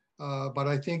president, but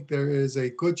I think there is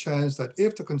a good chance that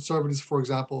if the conservatives, for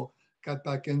example, get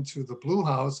back into the Blue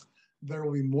House, there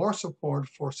will be more support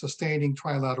for sustaining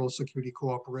trilateral security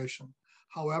cooperation.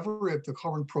 However, if the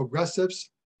current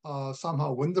progressives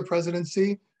somehow win the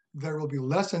presidency, there will be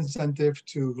less incentive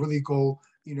to really go,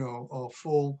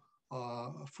 full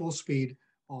speed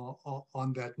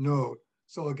on that node.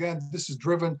 So again, this is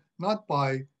driven not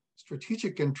by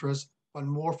strategic interests, but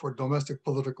more for domestic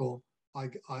political, I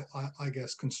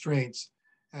guess, constraints.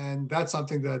 And that's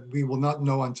something that we will not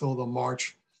know until the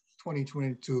March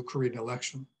 2022 Korean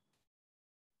election.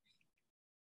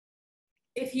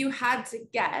 If you had to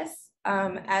guess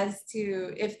as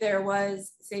to if there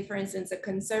was, say, for instance, a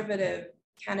conservative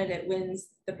candidate wins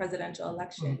the presidential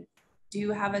election, do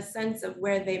you have a sense of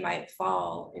where they might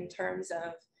fall in terms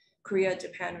of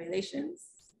Korea-Japan relations?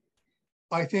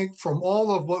 I think from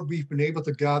all of what we've been able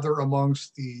to gather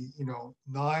amongst the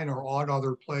 9 or odd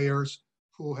other players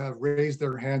who have raised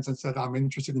their hands and said, I'm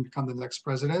interested in becoming the next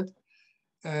president,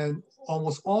 and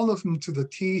almost all of them to the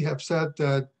T have said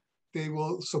that they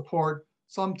will support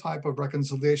some type of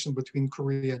reconciliation between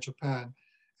Korea and Japan,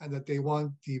 and that they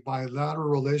want the bilateral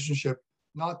relationship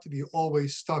not to be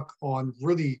always stuck on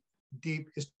really deep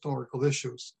historical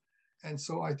issues. And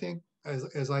so I think,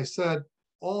 as I said,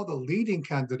 all the leading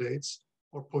candidates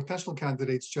or potential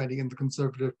candidates, Jenny, in the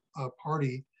Conservative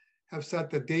Party have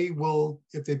said that they will,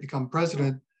 if they become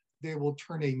president, they will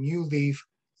turn a new leaf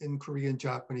in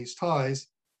Korean-Japanese ties.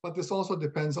 But this also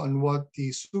depends on what the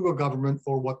Suga government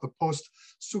or what the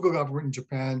post-Suga government in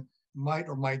Japan might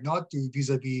or might not do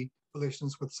vis-a-vis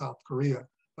relations with South Korea.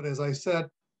 But as I said,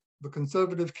 the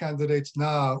conservative candidates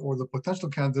now, or the potential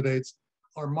candidates,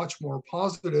 are much more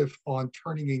positive on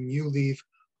turning a new leaf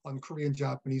on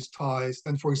Korean-Japanese ties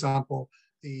than, for example,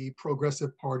 the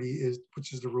Progressive Party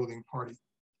which is the ruling party.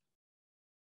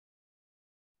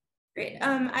 Great.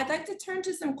 I'd like to turn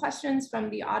to some questions from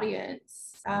the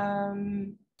audience.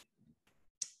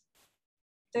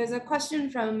 There's a question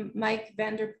from Mike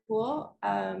Vanderpool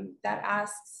that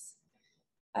asks,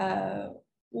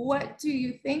 what do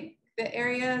you think the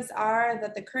areas are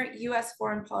that the current US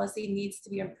foreign policy needs to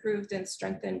be improved and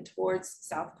strengthened towards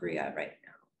South Korea right now?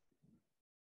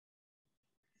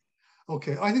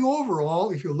 Okay, I think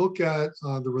overall, if you look at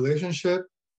the relationship,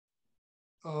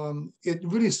 it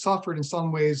really suffered in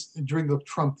some ways during the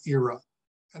Trump era.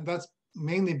 And that's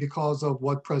mainly because of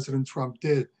what President Trump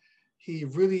did. He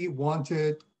really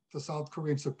wanted the South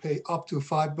Koreans to pay up to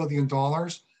 $5 billion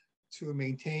to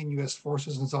maintain US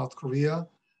forces in South Korea.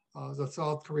 The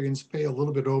South Koreans pay a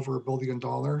little bit over $1 billion.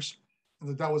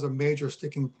 And that was a major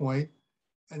sticking point.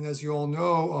 And as you all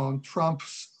know,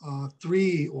 Trump's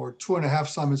 3 or 2.5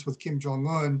 summits with Kim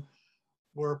Jong-un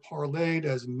were parlayed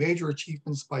as major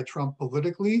achievements by Trump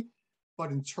politically. But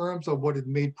in terms of what it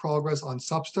made progress on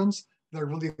substance, there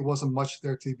really wasn't much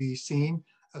there to be seen,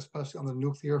 especially on the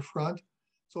nuclear front.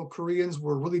 So Koreans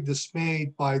were really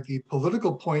dismayed by the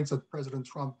political points that President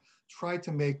Trump tried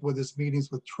to make with his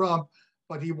meetings with Trump,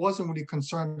 but he wasn't really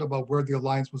concerned about where the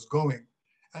alliance was going.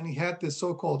 And he had this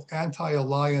so-called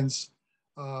anti-alliance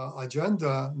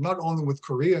agenda, not only with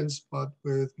Koreans, but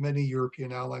with many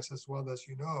European allies as well, as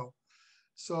you know.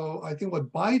 So I think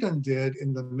what Biden did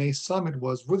in the May summit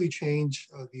was really change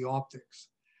the optics.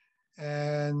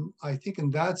 And I think in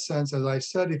that sense, as I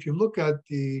said, if you look at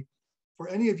for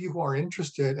any of you who are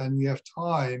interested and you have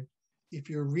time, if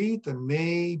you read the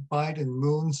May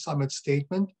Biden-Moon summit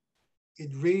statement, it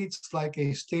reads like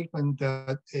a statement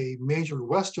that a major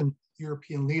Western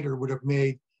European leader would have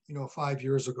made 5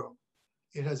 years ago.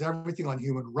 It has everything on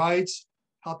human rights,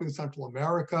 helping Central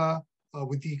America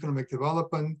with economic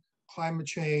development, climate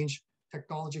change,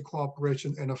 technology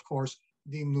cooperation, and of course,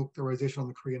 denuclearization on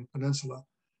the Korean Peninsula.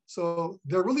 So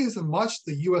there really isn't much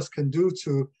the US can do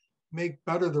to make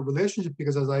better the relationship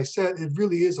because, as I said, it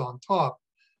really is on top.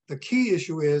 The key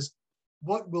issue is,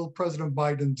 what will President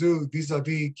Biden do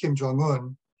vis-a-vis Kim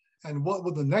Jong-un? And what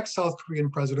will the next South Korean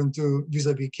president do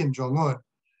vis-a-vis Kim Jong-un?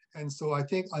 And so I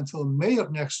think until May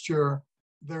of next year,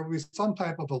 there will be some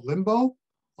type of a limbo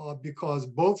because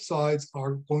both sides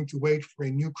are going to wait for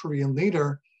a new Korean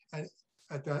leader. And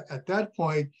at that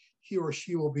point, he or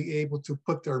she will be able to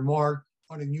put their mark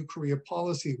on a new Korea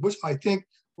policy, which I think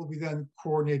will be then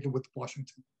coordinated with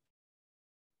Washington.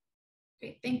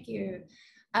 Great, thank you.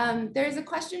 There's a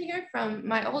question here from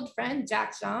my old friend,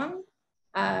 Jack Zhang,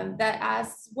 that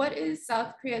asks, what is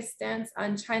South Korea's stance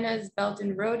on China's Belt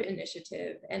and Road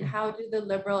Initiative, and how do the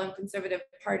liberal and conservative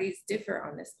parties differ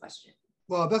on this question?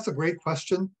 Well, that's a great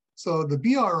question. So the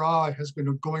BRI has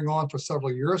been going on for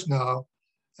several years now,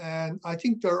 and I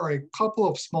think there are a couple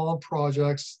of small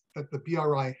projects that the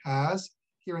BRI has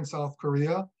here in South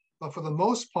Korea, but for the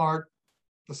most part,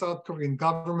 the South Korean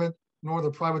government nor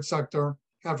the private sector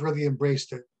have really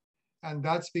embraced it. And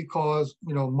that's because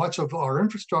much of our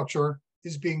infrastructure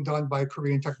is being done by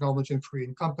Korean technology and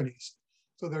Korean companies.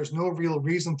 So there's no real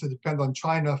reason to depend on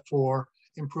China for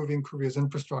improving Korea's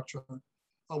infrastructure,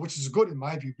 which is good in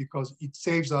my view because it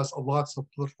saves us a lot of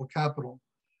political capital.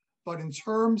 But in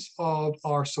terms of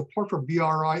our support for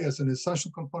BRI as an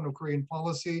essential component of Korean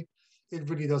policy, it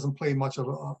really doesn't play much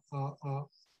of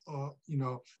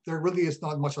there really is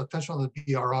not much attention on the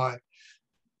BRI.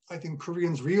 I think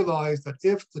Koreans realize that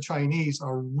if the Chinese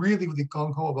are really, really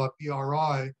gung-ho about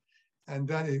BRI, and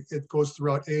then it goes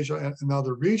throughout Asia and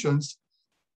other regions,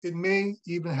 it may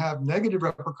even have negative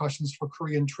repercussions for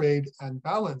Korean trade and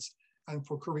balance and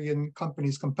for Korean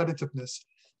companies' competitiveness.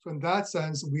 So in that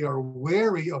sense, we are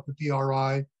wary of the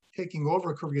BRI taking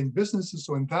over Korean businesses.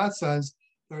 So in that sense,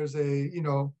 there's a,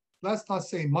 let's not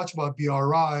say much about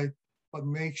BRI, but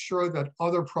make sure that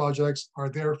other projects are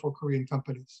there for Korean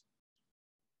companies.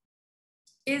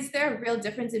 Is there a real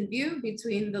difference in view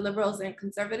between the liberals and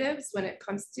conservatives when it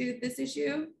comes to this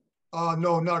issue?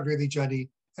 No, not really, Jenny.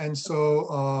 And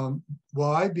so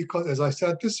why? Because as I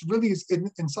said, this really is,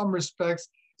 in some respects,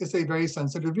 it's a very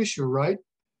sensitive issue, right?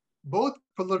 Both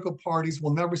political parties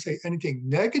will never say anything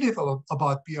negative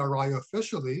about BRI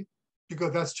officially,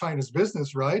 because that's China's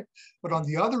business, right? But on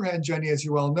the other hand, Jenny, as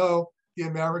you well know, the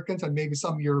Americans and maybe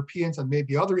some Europeans and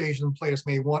maybe other Asian players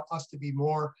may want us to be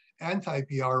more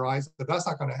anti-BRIs, but that's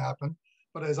not going to happen.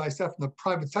 But as I said, from the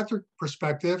private sector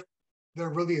perspective, there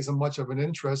really isn't much of an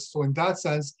interest. So in that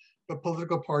sense, the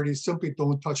political parties simply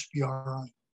don't touch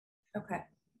BRI. Okay,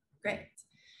 great.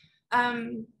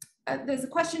 There's a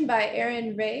question by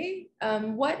Aaron Ray.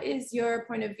 What is your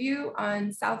point of view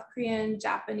on South Korean,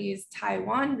 Japanese,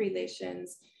 Taiwan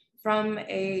relations from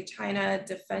a China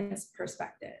defense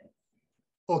perspective?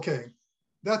 Okay,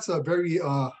 that's a very,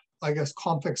 I guess,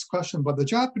 complex question, but the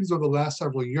Japanese over the last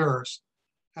several years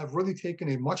have really taken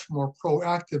a much more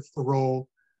proactive role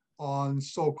on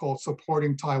so-called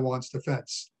supporting Taiwan's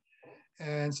defense.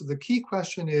 And so the key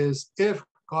question is, if,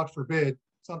 God forbid,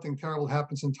 something terrible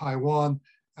happens in Taiwan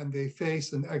and they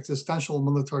face an existential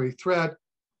military threat,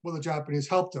 will the Japanese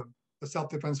help them? The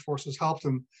self-defense forces help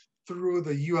them through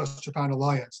the US-Japan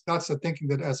alliance. That's the thinking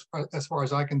that as far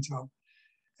as I can tell.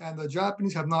 And the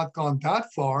Japanese have not gone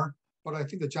that far, but I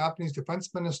think the Japanese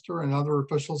defense minister and other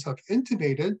officials have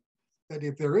intimated that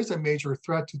if there is a major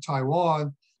threat to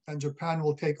Taiwan, then Japan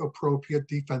will take appropriate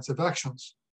defensive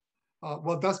actions.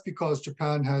 Well, that's because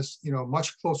Japan has,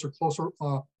 much closer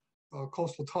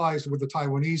coastal ties with the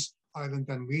Taiwanese island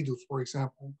than we do, for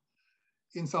example.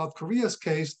 In South Korea's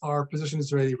case, our position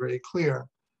is very, very clear.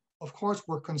 Of course,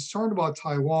 we're concerned about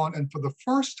Taiwan, and for the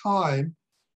first time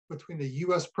between the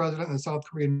US president and the South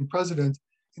Korean president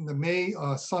in the May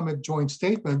summit joint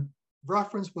statement,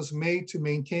 reference was made to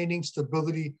maintaining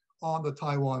stability on the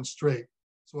Taiwan Strait.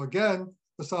 So again,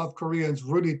 the South Koreans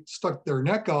really stuck their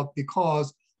neck out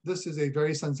because this is a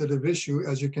very sensitive issue,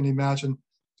 as you can imagine,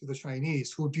 to the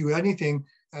Chinese, who view anything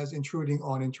as intruding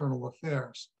on internal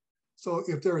affairs. So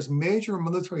if there is major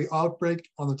military outbreak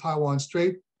on the Taiwan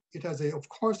Strait, it has, of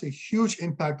course, a huge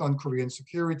impact on Korean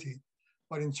security.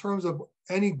 But in terms of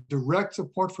any direct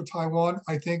support for Taiwan,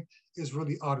 I think is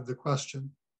really out of the question.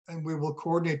 And we will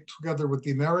coordinate together with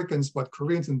the Americans, but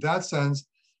Koreans in that sense,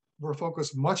 we're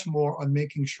focused much more on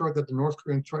making sure that the North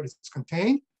Korean threat is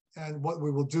contained and what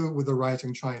we will do with the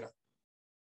rising China.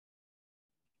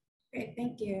 Great,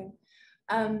 thank you.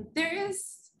 There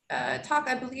is talk,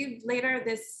 I believe, later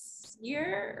this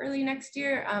year, early next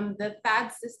year, the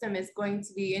THAAD system is going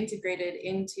to be integrated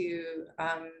into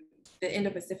the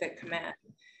Indo-Pacific Command.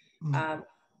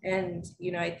 And,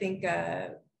 I think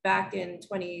back in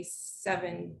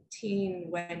 2017,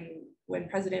 when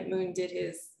President Moon did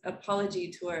his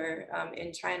apology tour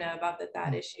in China about the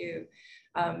THAAD issue,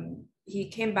 he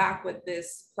came back with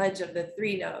this pledge of the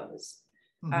 3 no's.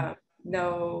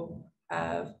 No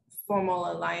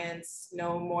formal alliance,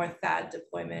 no more THAAD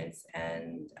deployments,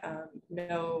 and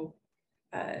no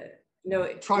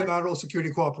trilateral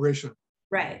security cooperation.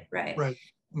 Right.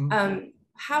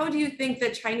 How do you think the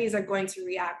Chinese are going to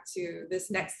react to this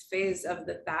next phase of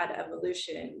the THAAD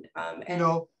evolution?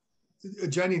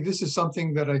 Jenny, this is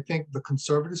something that I think the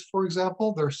conservatives, for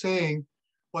example, they're saying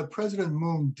what President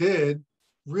Moon did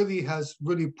has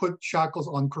put shackles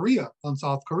on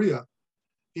South Korea.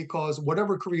 Because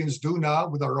whatever Koreans do now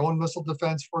with our own missile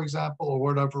defense, for example, or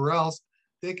whatever else,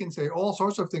 they can say all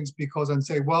sorts of things and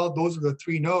say, well, those are the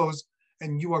 3 no's,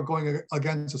 and you are going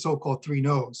against the so-called 3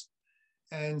 no's.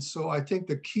 And so I think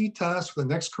the key task for the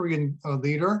next Korean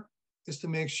leader is to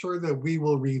make sure that we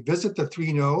will revisit the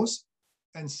 3 no's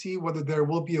and see whether there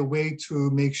will be a way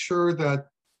to make sure that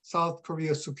South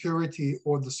Korea's security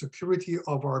or the security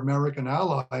of our American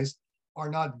allies are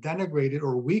not denigrated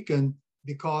or weakened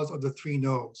because of the 3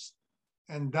 no's.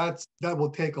 And that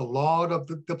will take a lot of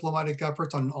the diplomatic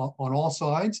efforts on all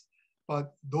sides,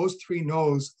 but those 3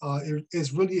 no's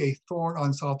is really a thorn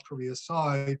on South Korea's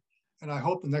side. And I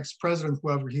hope the next president,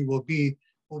 whoever he will be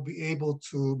able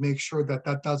to make sure that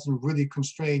that doesn't really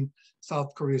constrain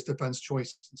South Korea's defense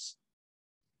choices.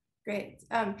 Great.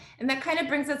 And that kind of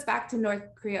brings us back to North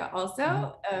Korea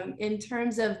also, in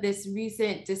terms of this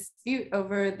recent dispute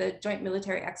over the joint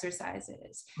military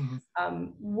exercises.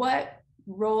 What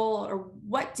role or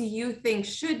what do you think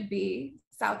should be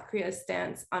South Korea's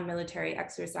stance on military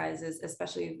exercises,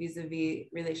 especially vis-a-vis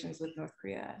relations with North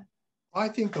Korea? I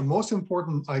think the most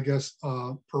important, I guess,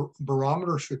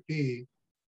 barometer should be,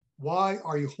 why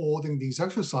are you holding these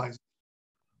exercises?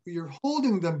 You're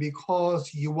holding them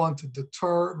because you want to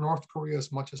deter North Korea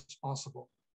as much as possible.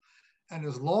 And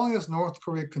as long as North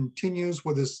Korea continues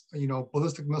with this,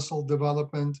 ballistic missile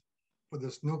development, with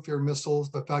this nuclear missiles,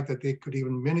 the fact that they could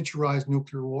even miniaturize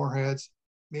nuclear warheads,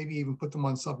 maybe even put them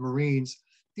on submarines,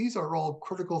 these are all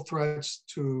critical threats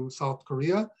to South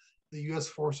Korea, the US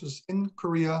forces in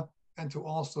Korea, and to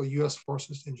also US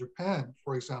forces in Japan,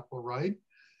 for example, right?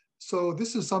 So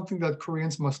this is something that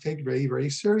Koreans must take very, very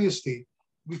seriously.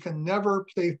 We can never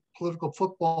play political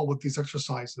football with these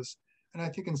exercises. And I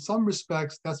think in some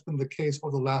respects, that's been the case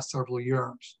over the last several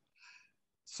years.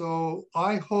 So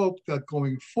I hope that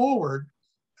going forward,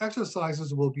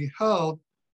 exercises will be held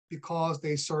because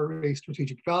they serve a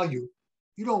strategic value.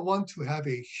 You don't want to have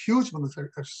a huge military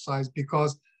exercise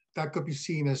because that could be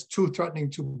seen as too threatening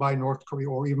to by North Korea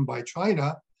or even by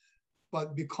China.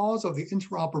 But because of the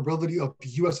interoperability of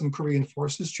US and Korean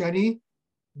forces, Jenny,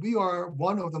 we are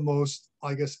one of the most,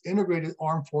 I guess, integrated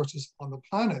armed forces on the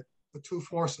planet, the two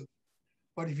forces.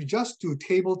 But if you just do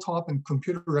tabletop and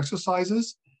computer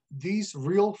exercises, these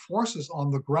real forces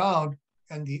on the ground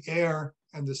and the air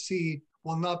and the sea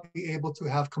will not be able to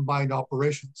have combined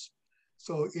operations.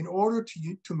 So in order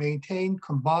to maintain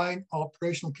combined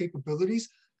operational capabilities,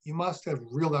 you must have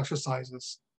real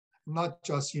exercises, not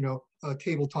just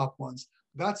tabletop ones.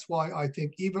 That's why I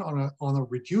think even on a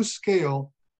reduced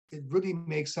scale, it really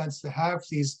makes sense to have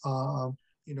these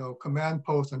command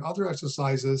posts and other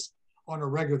exercises on a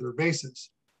regular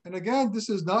basis. And again, this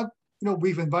is not,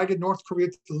 we've invited North Korea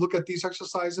to look at these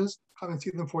exercises, come and see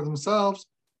them for themselves.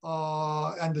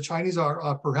 And the Chinese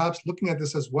are perhaps looking at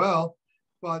this as well.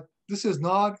 But this is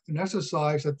not an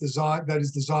exercise that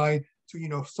is designed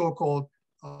to, so-called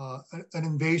an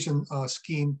invasion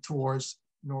scheme towards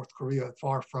North Korea.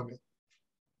 Far from it.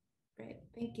 Great,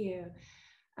 thank you.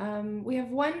 We have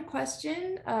one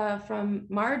question from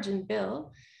Marge and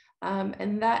Bill,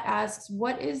 and that asks,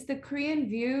 what is the Korean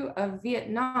view of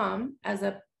Vietnam as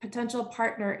a potential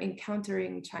partner in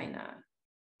countering China?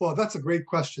 Well, that's a great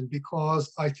question,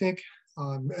 because I think,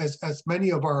 as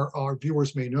many of our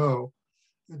viewers may know,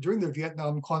 during the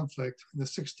Vietnam conflict in the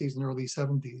 60s and early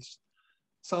 70s,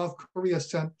 South Korea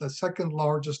sent the second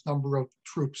largest number of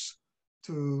troops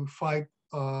to fight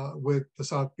with the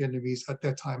South Vietnamese, at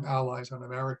that time allies and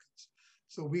Americans.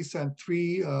 So we sent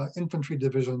 3 infantry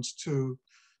divisions to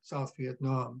South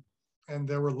Vietnam, and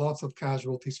there were lots of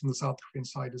casualties from the South Korean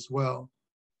side as well.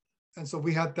 And so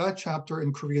we had that chapter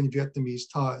in Korean-Vietnamese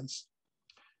ties.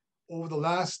 Over the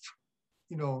last,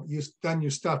 you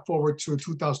step forward to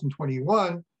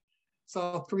 2021,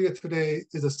 South Korea today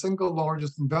is the single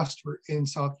largest investor in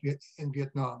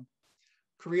Vietnam.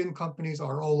 Korean companies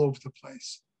are all over the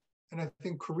place. And I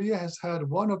think Korea has had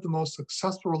one of the most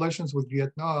successful relations with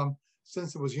Vietnam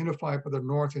since it was unified by the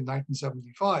North in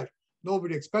 1975.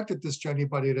 Nobody expected this, Jenny,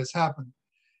 but it has happened.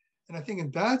 And I think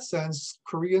in that sense,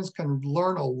 Koreans can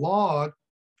learn a lot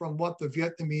from what the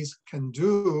Vietnamese can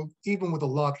do, even with a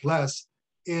lot less,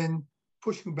 in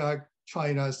pushing back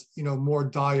China's more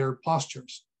dire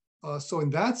postures. So in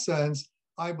that sense,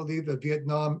 I believe that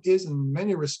Vietnam is in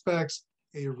many respects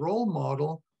a role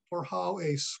model for how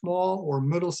a small or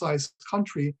middle-sized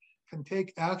country can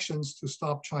take actions to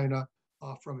stop China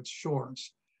from its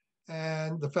shores.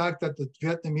 And the fact that the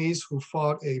Vietnamese, who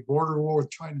fought a border war with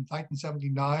China in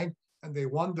 1979, and they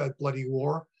won that bloody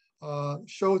war,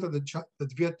 shows that the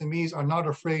Vietnamese are not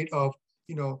afraid of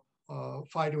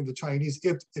fighting with the Chinese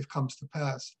if it comes to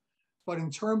pass. But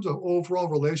in terms of overall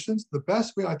relations, the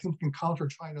best way I think we can counter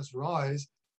China's rise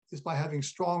is by having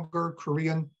stronger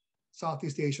Korean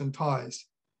Southeast Asian ties.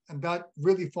 And that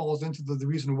really falls into the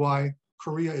reason why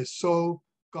Korea is so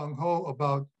gung-ho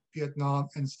about Vietnam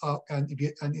and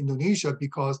Indonesia,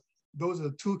 because those are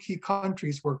the 2 key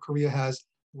countries where Korea has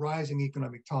rising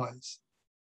economic ties.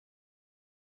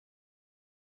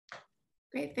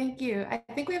 Great, thank you. I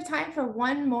think we have time for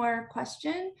one more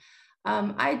question.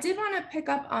 I did want to pick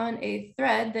up on a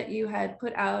thread that you had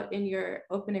put out in your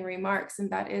opening remarks, and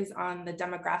that is on the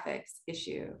demographics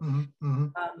issue.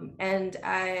 And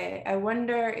I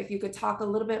wonder if you could talk a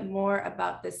little bit more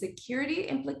about the security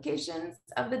implications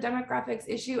of the demographics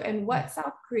issue and what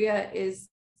South Korea is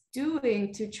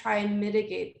doing to try and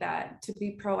mitigate that, to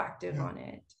be proactive on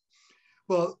it.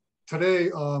 Well, today,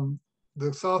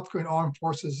 the South Korean Armed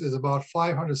Forces is about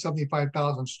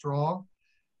 575,000 strong.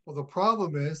 Well, the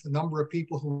problem is the number of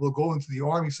people who will go into the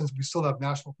Army, since we still have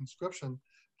national conscription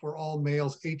for all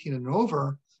males 18 and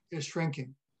over, is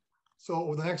shrinking. So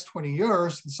over the next 20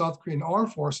 years, the South Korean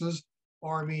Armed Forces,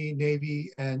 Army,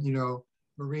 Navy, and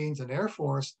Marines and Air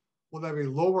Force will have a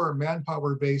lower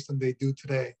manpower base than they do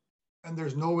today. And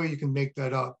there's no way you can make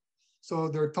that up. So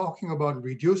they're talking about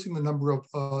reducing the number of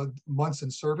months in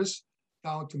service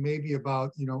down to maybe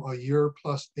about a year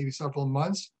plus maybe several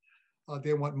months.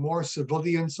 They want more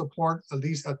civilian support, at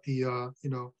least at the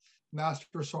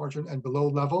master sergeant and below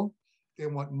level. They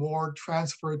want more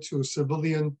transfer to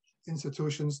civilian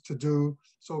institutions to do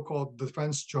so-called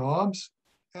defense jobs.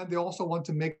 And they also want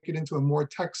to make it into a more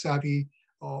tech-savvy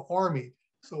army.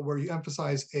 So where you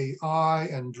emphasize AI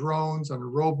and drones and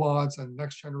robots and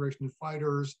next-generation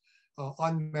fighters,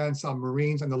 unmanned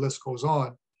submarines, and the list goes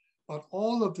on. But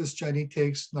all of this, Jenny,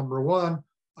 takes, number one,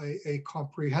 a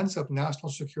comprehensive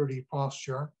national security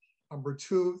posture. Number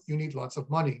two, you need lots of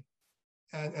money.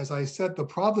 And as I said, the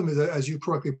problem is that, as you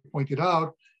correctly pointed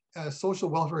out, as social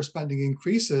welfare spending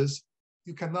increases,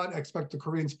 you cannot expect the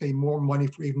Koreans to pay more money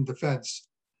for even defense.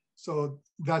 So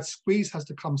that squeeze has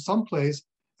to come someplace.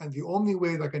 And the only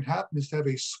way that can happen is to have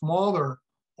a smaller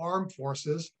armed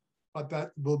forces, but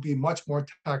that will be much more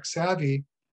tech savvy.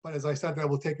 But as I said, that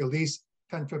will take at least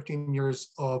 10, 15 years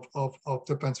of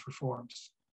defense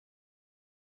reforms.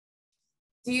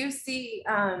 Do you see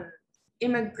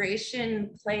immigration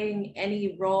playing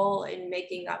any role in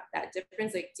making up that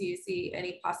difference? Like, do you see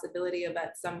any possibility of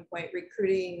at some point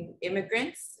recruiting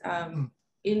immigrants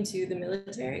into the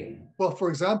military? Well, for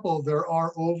example, there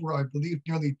are over, I believe,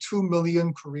 nearly 2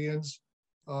 million Koreans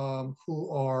who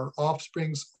are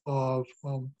offsprings of,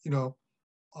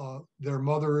 their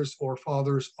mothers or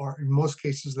fathers are, in most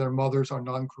cases, their mothers are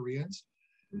non-Koreans.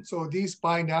 So these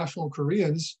binational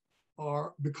Koreans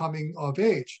are becoming of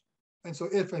age. And so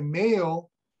if a male,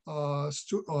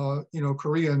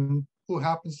 Korean who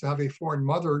happens to have a foreign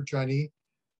mother, Jenny,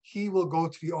 he will go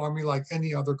to the Army like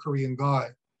any other Korean guy.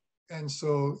 And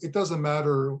so it doesn't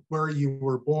matter where you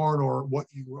were born or what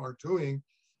you are doing.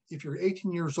 If you're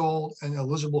 18 years old and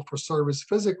eligible for service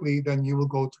physically, then you will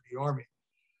go to the Army.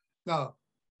 Now,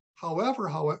 however,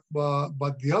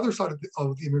 but the other side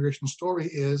of the immigration story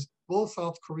is, will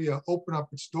South Korea open up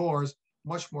its doors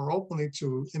much more openly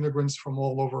to immigrants from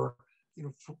all over,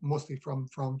 mostly from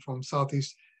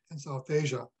Southeast and South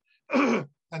Asia?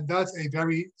 And that's a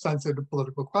very sensitive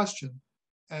political question.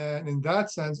 And in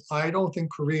that sense, I don't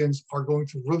think Koreans are going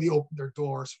to really open their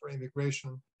doors for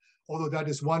immigration, although that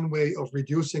is one way of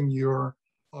reducing your,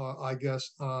 I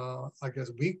guess,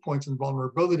 weak points and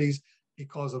vulnerabilities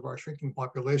because of our shrinking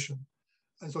population.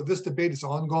 And so this debate is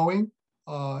ongoing.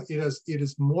 It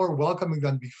is more welcoming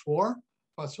than before,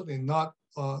 but certainly not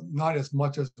as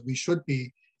much as we should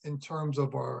be in terms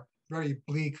of our very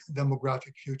bleak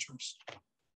demographic futures.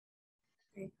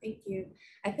 Great, thank you.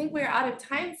 I think we're out of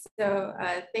time, so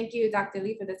thank you, Dr.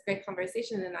 Lee, for this great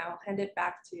conversation, and I'll hand it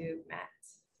back to Matt.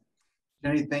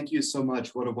 Jenny, thank you so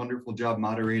much. What a wonderful job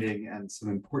moderating and some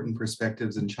important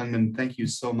perspectives. And Chung Min, thank you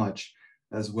so much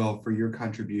as well for your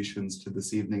contributions to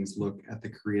this evening's look at the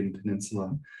Korean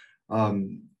Peninsula.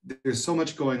 There's so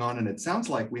much going on, and it sounds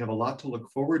like we have a lot to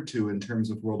look forward to in terms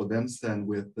of world events then,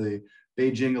 with the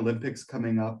Beijing Olympics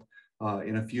coming up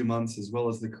in a few months, as well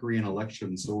as the Korean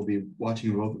elections. So we'll be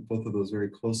watching both of those very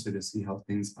closely to see how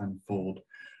things unfold.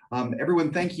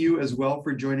 Everyone, thank you as well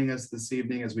for joining us this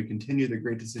evening as we continue the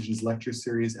Great Decisions Lecture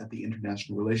Series at the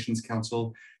International Relations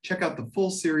Council. Check out the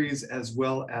full series as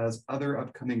well as other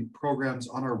upcoming programs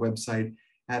on our website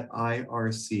at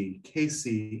irckc.org.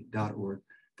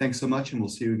 Thanks so much, and we'll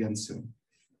see you again soon.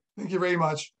 Thank you very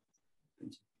much.